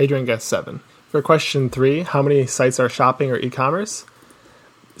 7. Hadrian guessed 7. For question 3, how many sites are shopping or e-commerce?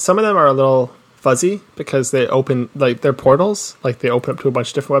 Some of them are a little fuzzy because they open, like, they're portals. Like, they open up to a bunch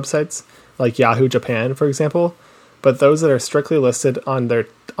of different websites, like Yahoo Japan, for example. But those that are strictly listed on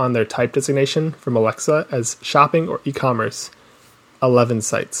their type designation from Alexa as shopping or e-commerce, 11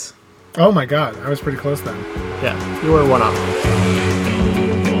 sites. Oh my god, I was pretty close then. Yeah, you were one off.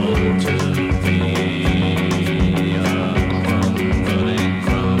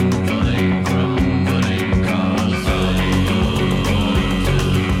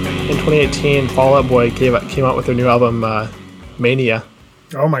 In 2018, Fall Out Boy came out with their new album, Mania.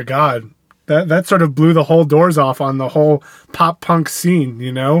 Oh my god. That sort of blew the whole doors off on the whole pop punk scene,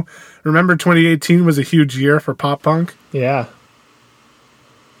 you know? Remember 2018 was a huge year for pop punk? Yeah.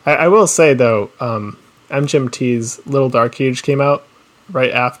 I will say, though, MGMT's Little Dark Age came out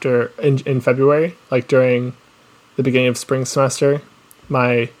right after, in February, like during the beginning of spring semester.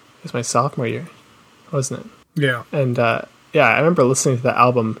 It was my sophomore year, wasn't it? Yeah. And, yeah, I remember listening to that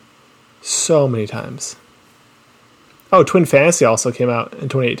album so many times. Oh, Twin Fantasy also came out in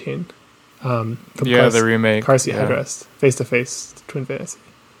 2018. The remake. Car Seat Headrest. Face to Face, Twin Fantasy.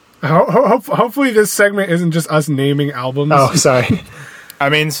 Hopefully this segment isn't just us naming albums. Oh, sorry. I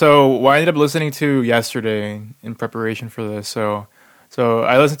mean, so what I ended up listening to yesterday in preparation for this, so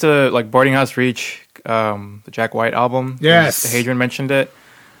I listened to like Boarding House Reach, the Jack White album. Yes. Hadrian mentioned it.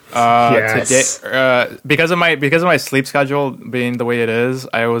 Yes. Today, because of my sleep schedule being the way it is,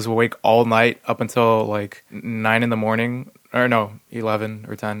 I was awake all night up until like 9 in the morning, or no, 11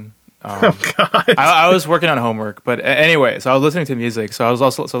 or 10. Oh god. I was working on homework, but anyway, so I was listening to music. So I was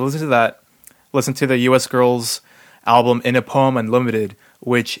listening to that. Listen to the U.S. Girls album In a Poem Unlimited,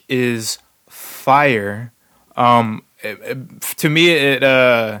 which is fire. To me,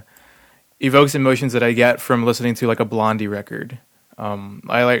 it evokes emotions that I get from listening to like a Blondie record.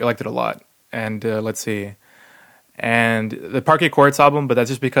 I liked it a lot. And let's see. And the Parquet Courts album, but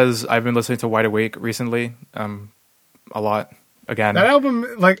that's just because I've been listening to Wide Awake recently a lot. Again, That album,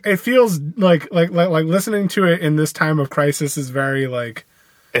 like, it feels like listening to it in this time of crisis is very like,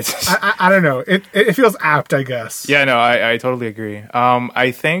 it's I don't know. It feels apt, I guess. yeah, no, I totally agree.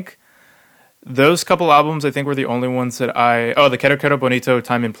 I think those couple albums, I think, were the only ones that the Quero Quero Bonito,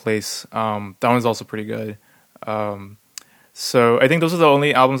 Time and Place. That one's also pretty good. So I think those are the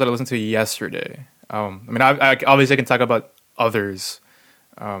only albums that I listened to yesterday. I mean, I obviously can talk about others.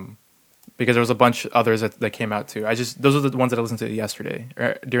 Because there was a bunch of others that came out too. Those are the ones that I listened to yesterday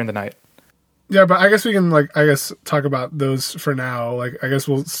during the night. Yeah, but I guess we can talk about those for now. Like, I guess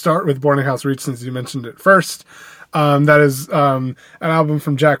we'll start with Boarding House Reach since you mentioned it first. That is an album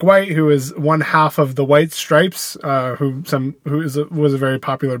from Jack White, who is one half of the White Stripes, was a very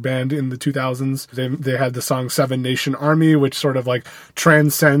popular band in the 2000s. They had the song Seven Nation Army, which sort of like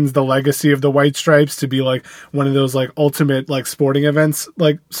transcends the legacy of the White Stripes to be like one of those like ultimate like sporting events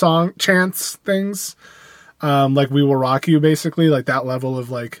like song chants things. Like We Will Rock You, basically, like that level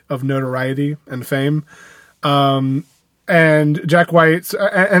of notoriety and fame. And Jack White,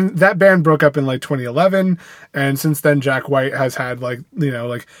 and that band broke up in like 2011. And since then, Jack White has had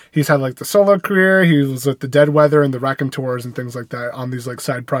he's had like the solo career. He was with the Dead Weather and the Raconteurs and things like that on these like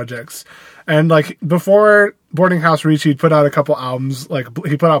side projects. And like before Boarding House Reach, he'd put out a couple albums. Like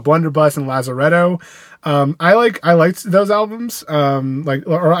he put out Blunderbuss and Lazaretto. I liked those albums. I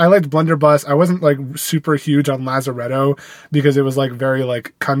liked Blunderbuss. I wasn't like super huge on Lazaretto because it was like very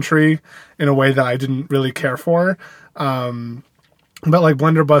like country in a way that I didn't really care for. But like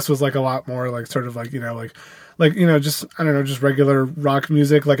Blunderbuss was like a lot more like sort of like, just, I don't know, just regular rock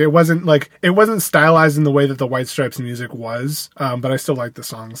music. Like it wasn't stylized in the way that the White Stripes music was. But I still like the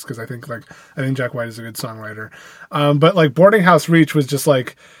songs because I think Jack White is a good songwriter. But like Boarding House Reach was just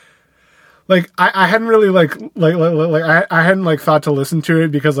like I hadn't really I hadn't like thought to listen to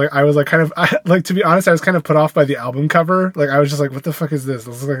it because like I was like kind of to be honest, I was kind of put off by the album cover. Like I was just like, what the fuck is this? It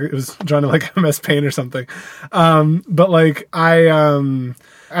was like it was drawn to like MS Paint or something. But like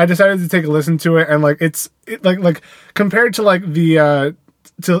I decided to take a listen to it, and like it's compared to like the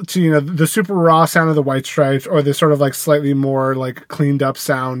the super raw sound of the White Stripes or the sort of like slightly more like cleaned up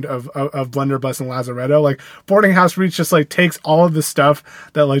sound of Blunderbuss and Lazaretto, like Boarding House Reach just like takes all of the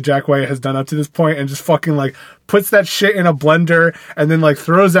stuff that like Jack White has done up to this point and just fucking like puts that shit in a blender and then like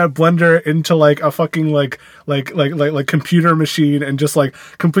throws that blender into like a fucking like computer machine and just like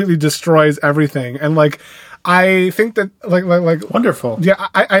completely destroys everything. And like I think that like wonderful. Yeah,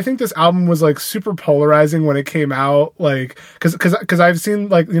 I think this album was like super polarizing when it came out, like because I've seen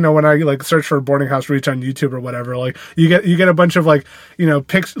like when I like search for Boarding House Reach on YouTube or whatever, like you get a bunch of like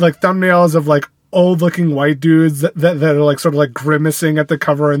pics like thumbnails of like old looking white dudes that are like sort of like grimacing at the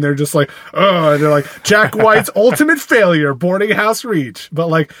cover, and they're just like, oh, they're like Jack White's ultimate failure, Boarding House Reach. But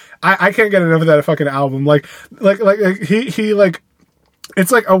like I can't get enough of that fucking album. Like he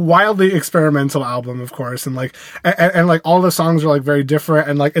it's like a wildly experimental album, of course, and like and like all the songs are like very different,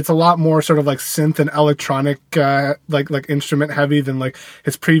 and like it's a lot more sort of like synth and electronic like instrument heavy than like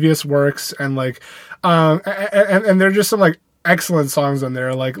his previous works, and like and there are just some like excellent songs on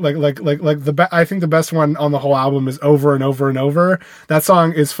there, like I think the best one on the whole album is Over and Over and Over. That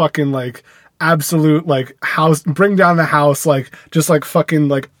song is fucking like absolute like house, bring down the house, like just like fucking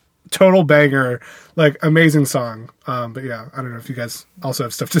like total banger, like amazing song. But yeah, I don't know if you guys also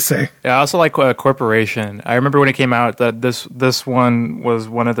have stuff to say. Yeah, I also like Corporation. I remember when it came out that this one was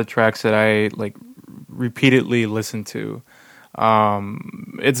one of the tracks that I like repeatedly listened to.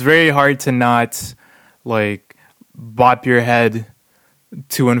 It's very hard to not like bop your head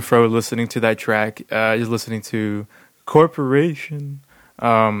to and fro listening to that track. Just listening to Corporation.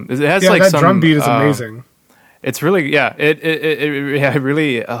 It has like that some drum beat is amazing. It's really it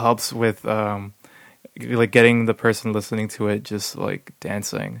really helps with like getting the person listening to it just like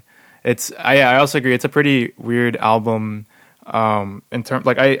dancing. I also agree it's a pretty weird album in terms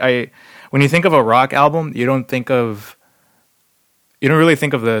like I when you think of a rock album you don't really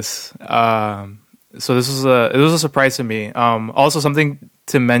think of this. So this was a surprise to me. Also something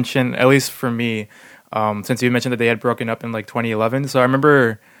to mention, at least for me, since you mentioned that they had broken up in like 2011. So I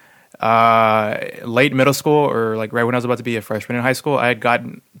remember late middle school or like right when I was about to be a freshman in high school, I had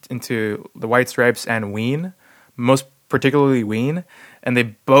gotten into the White Stripes and Ween, most particularly Ween, and they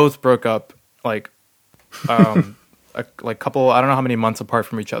both broke up like a couple, I don't know how many months apart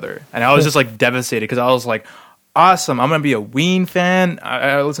from each other. And I was just like devastated because I was like, awesome, I'm gonna be a Ween fan.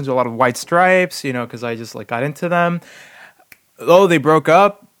 I listened to a lot of White Stripes, you know, because I just like got into them. Oh, they broke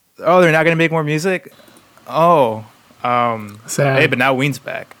up. Oh, they're not gonna make more music. Oh, sad. Hey, but now Ween's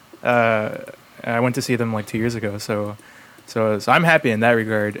back. I went to see them like 2 years ago, so I'm happy in that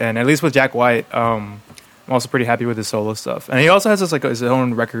regard. And at least with Jack White, I'm also pretty happy with his solo stuff. And he also has this like his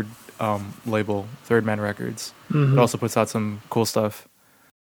own record label, Third Man Records. It also puts out some cool stuff.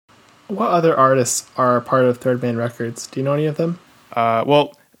 What other artists are part of Third Man Records? Do you know any of them?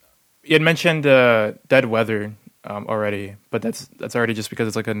 Well, you had mentioned Dead Weather already, but that's already just because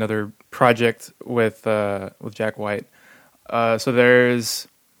it's like another project with Jack White. So there's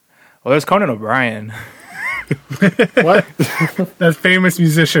Conan O'Brien. What? That famous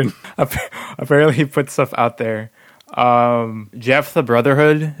musician. Apparently he puts stuff out there. Jeff the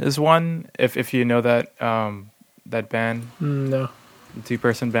Brotherhood is one, if you know that band. No. The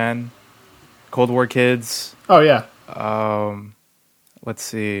 2-person band. Cold War Kids. Oh, yeah. Let's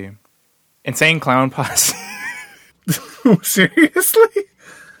see. Insane Clown Posse. Seriously?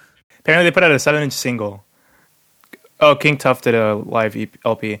 Apparently they put out a 7-inch single. Oh, King Tuff did a live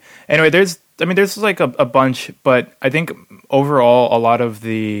LP. Anyway, there's like a bunch, but I think overall a lot of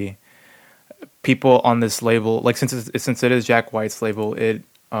the people on this label, like since it is Jack White's label,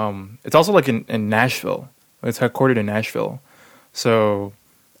 it's also like in Nashville. It's headquartered in Nashville. So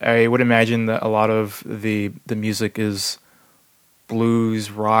I would imagine that a lot of the music is blues,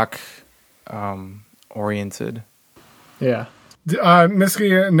 rock oriented. Yeah.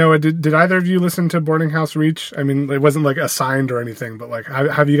 Miski, Noah, did either of you listen to Boarding House Reach? I mean, it wasn't like assigned or anything, but like,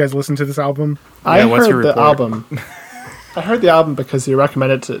 have you guys listened to this album? I heard the album. I heard the album because you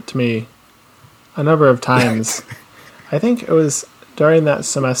recommended it to me a number of times. I think it was during that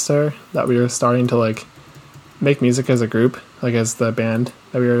semester that we were starting to like make music as a group, like as the band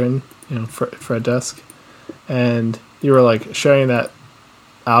that we were in, you know, for a desk. And you were like sharing that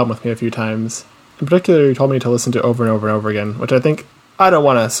album with me a few times. In particular, you told me to listen to Over and Over and Over Again, which I think, I don't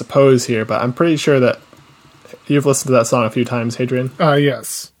want to suppose here, but I'm pretty sure that you've listened to that song a few times, Hadrian.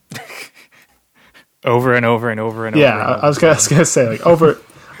 Yes. Over and over and over and over. Yeah, I was gonna say like over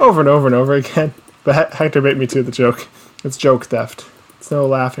and over and over again. But Hector beat me to the joke. It's joke theft. It's no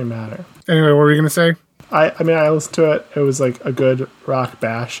laughing matter. Anyway, what were you gonna say? I mean, I listened to it. It was like a good rock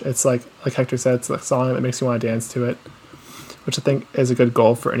bash. It's like Hector said, it's a song that makes you want to dance to it, which I think is a good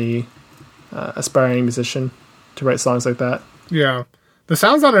goal for any aspiring musician to write songs like that. Yeah, the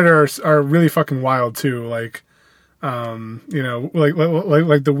sounds on it are really fucking wild too. Like, you know, like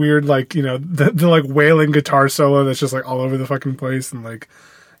the weird, like, you know, the like wailing guitar solo that's just like all over the fucking place, and like,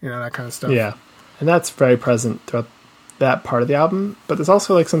 you know, that kind of stuff. Yeah, and that's very present throughout that part of the album. But there's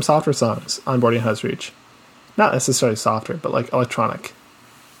also like some softer songs on Boarding House Reach, not necessarily softer, but like electronic.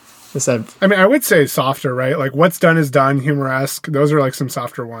 I mean, I would say softer, right? Like What's Done Is Done, Humoresque. Those are like some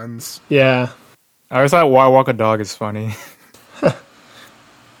softer ones. Yeah. I always thought Why Walk a Dog is funny.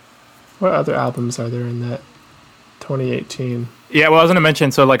 What other albums are there in that 2018? Yeah, well, I was going to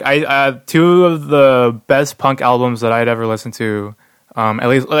mention, so like I two of the best punk albums that I'd ever listened to, at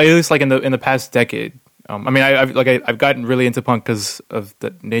least like in the past decade, I've gotten really into punk because of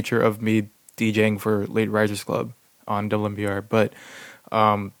the nature of me DJing for Late Risers Club on WMBR, but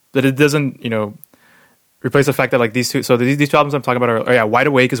that it doesn't, replace the fact that like these two albums I'm talking about are Wide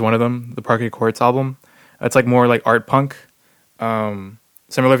Awake is one of them, the Parquet Courts album. It's like more like art punk.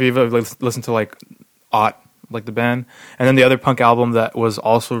 Similar if you've listened to like Ott, like the band, and then the other punk album that was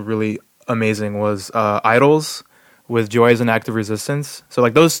also really amazing was Idols with Joy as an Act of Resistance. So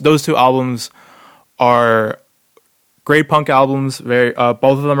like those two albums are great punk albums. Very both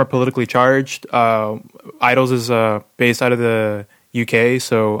of them are politically charged. Idols is based out of the UK,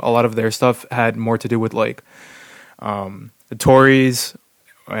 so a lot of their stuff had more to do with like the Tories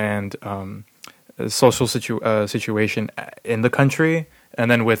and the social situation in the country. And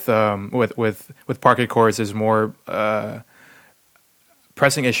then with Parquet Courts is more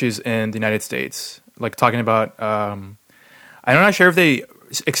pressing issues in the United States, like talking about. I'm not sure if they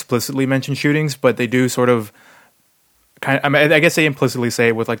explicitly mention shootings, but they do sort of. I guess they implicitly say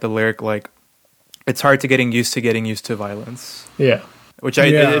it with like the lyric, like it's hard to getting used to violence. Yeah. Which I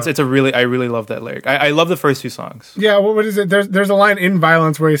really love that lyric. I love the first two songs. Yeah, what is it? There's a line in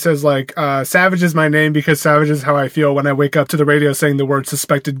Violence where he says like, "Savage is my name because savage is how I feel when I wake up to the radio saying the word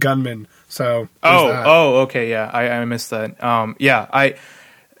suspected gunman." So okay, yeah, I missed that.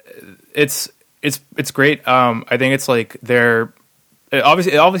 It's great. I think it's like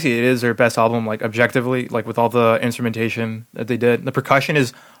obviously it is their best album, like objectively, like with all the instrumentation that they did. The percussion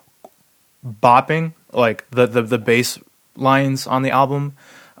is bopping, like the bass lines on the album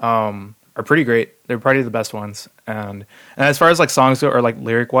are pretty great. They're probably the best ones. And as far as like songs go, or like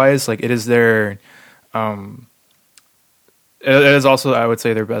lyric wise, like it is their it is also, I would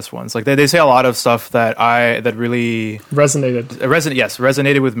say, their best ones. Like they say a lot of stuff that really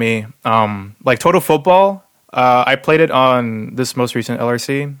resonated with me. Like Total Football, I played it on this most recent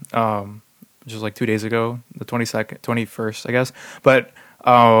LRC, which was like 2 days ago, the 21st, I guess. But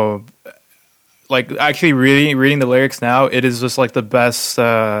like actually reading the lyrics now, it is just like the best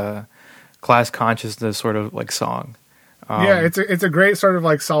class consciousness sort of like song. It's a great sort of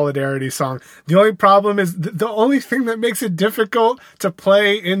like solidarity song. The only problem is the only thing that makes it difficult to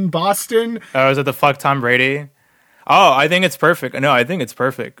play in Boston. Is it the Fuck Tom Brady? Oh, I think it's perfect. No, I think it's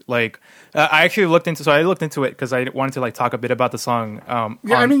perfect. Like, I actually looked into it because I wanted to like talk a bit about the song.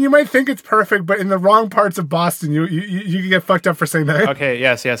 I mean, you might think it's perfect, but in the wrong parts of Boston, you can get fucked up for saying that. Okay,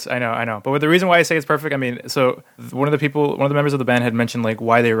 yes, I know. But the reason why I say it's perfect, I mean, so one of the members of the band had mentioned like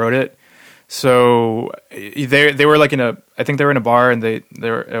why they wrote it. So they were like I think they were in a bar and it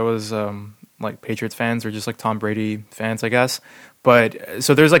was like Patriots fans or just like Tom Brady fans, I guess. But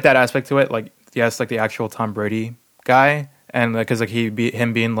so there's like that aspect to it, like yes, like the actual Tom Brady guy, and because like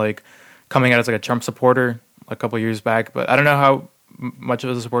him being like coming out as like a Trump supporter a couple years back, but I don't know how much of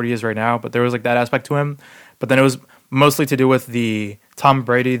a supporter he is right now. But there was like that aspect to him. But then it was mostly to do with the Tom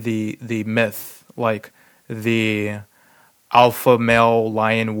Brady, the myth, like the alpha male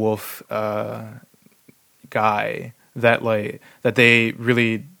lion wolf guy that they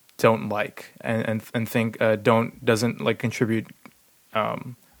really don't like and think doesn't like contribute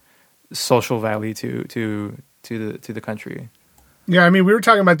social value to the country. Yeah, I mean, we were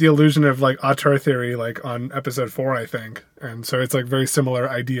talking about the illusion of like auteur theory, like on episode 4, I think, and so it's like very similar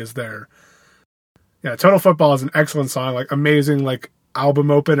ideas there. Yeah, Total Football is an excellent song, like amazing, like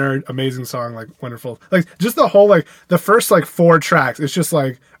album opener, amazing song, like wonderful. Like just the whole like the first like 4 tracks, it's just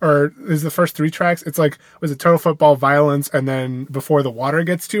like, or is the first 3 tracks? It's like, was it Total Football, Violence, and then Before the Water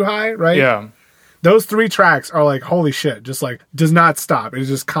Gets Too High, right? Yeah. Those 3 tracks are like, holy shit, just like, does not stop. It's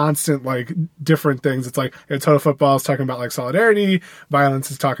just constant, like, different things. It's like, Total Football is talking about, like, solidarity.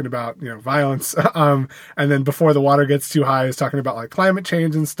 Violence is talking about, violence. And then Before the Water Gets Too High is talking about, like, climate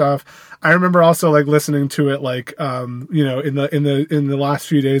change and stuff. I remember also, like, listening to it, like, in the last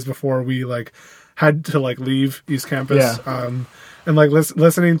few days before we, like, had to, like, leave East Campus. Yeah. And like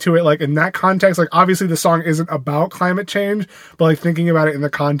listening to it like in that context, like obviously the song isn't about climate change, but like thinking about it in the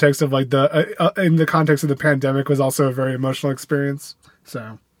context of like in the context of the pandemic was also a very emotional experience.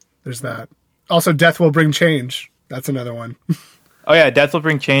 So there's that. Also, Death Will Bring Change. That's another one. Oh yeah, Death Will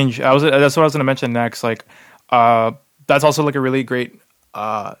Bring Change. That's what I was going to mention next. Like, that's also like a really great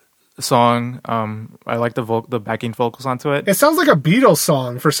song. I like the backing vocals onto it. It sounds like a Beatles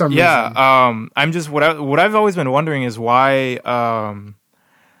song for some reason. Yeah. I'm just what I've always been wondering is why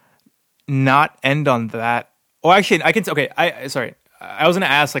not end on that. Well, actually, I can. Okay, sorry. I was gonna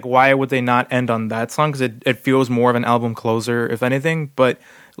ask like why would they not end on that song because it feels more of an album closer if anything. But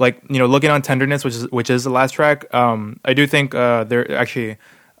like looking on Tenderness, which is the last track. I do think they're actually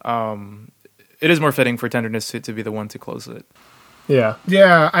it is more fitting for Tenderness to be the one to close it. Yeah.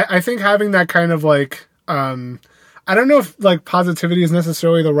 Yeah, I think having that kind of like I don't know if like positivity is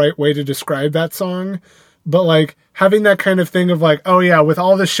necessarily the right way to describe that song, but like having that kind of thing of like, oh yeah, with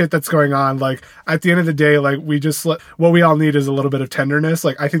all this shit that's going on, like at the end of the day, like what we all need is a little bit of tenderness.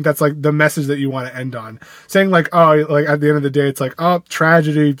 Like I think that's like the message that you want to end on. Saying like, oh, like at the end of the day, it's like, oh,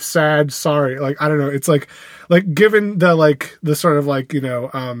 tragedy, sad, sorry. Like I don't know. It's like given the sort of like, you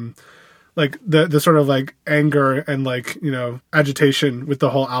know, like the sort of like anger and like, you know, agitation with the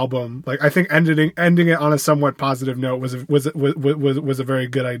whole album. Like I think ending it on a somewhat positive note was a very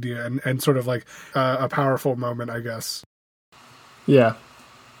good idea and sort of like a powerful moment, I guess. Yeah,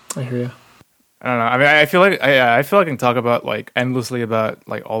 I hear you. I don't know. I mean, I feel like I can talk about like endlessly about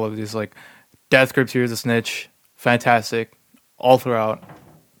like all of these like Death Grips Here's a Snitch, fantastic, all throughout,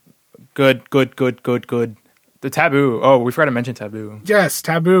 good. The Taboo. Oh, we forgot to mention Taboo. Yes,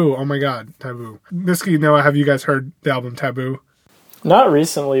 Taboo. Oh my God, Taboo. Niski, Noah, have you guys heard the album Taboo? Not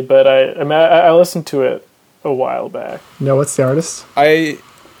recently, but I listened to it a while back. No, what's the artist?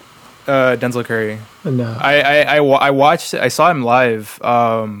 Denzel Curry. No. I watched it. I saw him live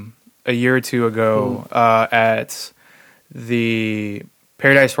a year or two ago at the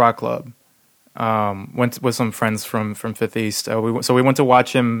Paradise Rock Club. Went with some friends from Fifth East. We went to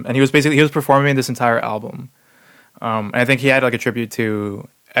watch him, and he was performing this entire album. And I think he had like a tribute to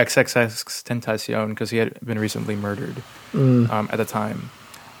XXXTentacion because he had been recently murdered at the time.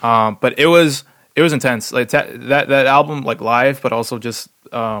 But it was intense. Like that album, like live, but also just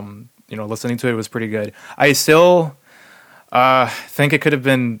you know, listening to it was pretty good. I still think it could have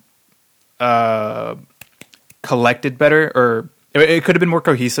been collected better, or it could have been more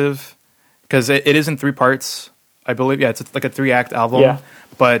cohesive because it is in 3 parts, I believe. Yeah, it's like a 3-act album. Yeah.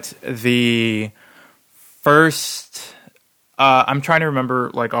 But the first, I'm trying to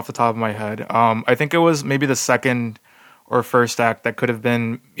remember like off the top of my head. I think it was maybe the second or first act that could have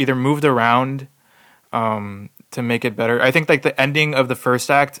been either moved around to make it better. I think like the ending of the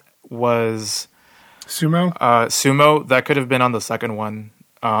first act was Sumo. Sumo. That could have been on the second one,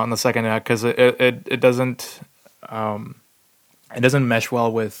 on the second act, because it doesn't mesh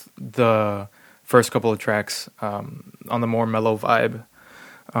well with the first couple of tracks on the more mellow vibe.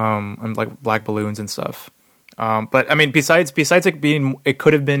 And like Black Balloons and stuff. But I mean, besides it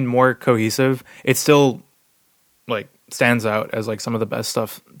could have been more cohesive, it still like stands out as like some of the best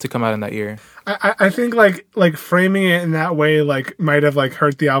stuff to come out in that year. I think like framing it in that way like might have like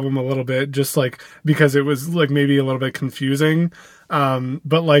hurt the album a little bit, just like because it was like maybe a little bit confusing.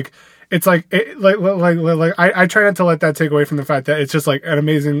 But like it's like I try not to let that take away from the fact that it's just like an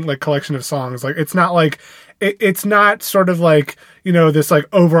amazing like collection of songs. Like it's not like it's not sort of like, you know, this like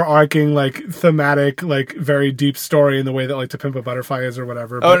overarching like thematic like very deep story in the way that like To Pimp a Butterfly is or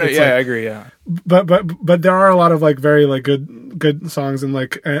whatever. Oh but no, yeah, like, I agree, yeah. But there are a lot of like very like good songs and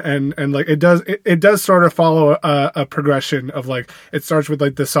like and like it does sort of follow a progression of like it starts with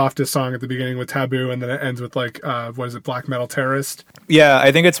like the softest song at the beginning with Taboo, and then it ends with like what is it, Black Metal Terrorist. Yeah,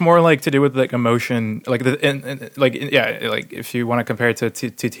 I think it's more like to do with like emotion, like like if you want to compare it to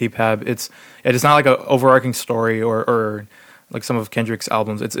T-Pab, it's not like an overarching story or like some of Kendrick's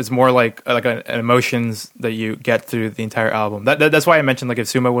albums. It's more like an emotions that you get through the entire album. That's why I mentioned like if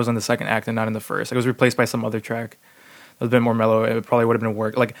Sumo was in the second act and not in the first, it was replaced by some other track that was a bit more mellow. It probably would have been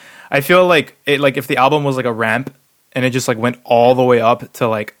work. Like I feel like it, like if the album was like a ramp and it just like went all the way up to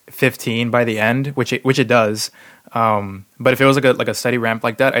like 15 by the end, which it does. But if it was like a steady ramp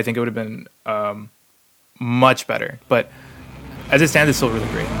like that, I think it would have been much better. But as it stands, it's still really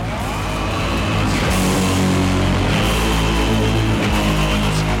great.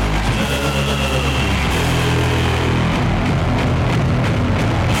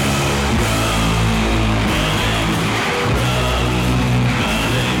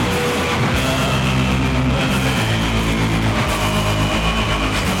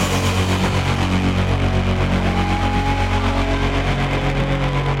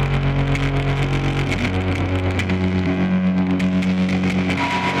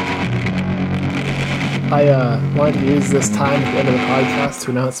 I wanted to use this time at the end of the podcast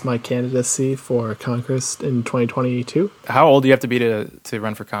to announce my candidacy for Congress in 2022. How old do you have to be to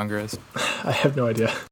run for Congress? I have no idea.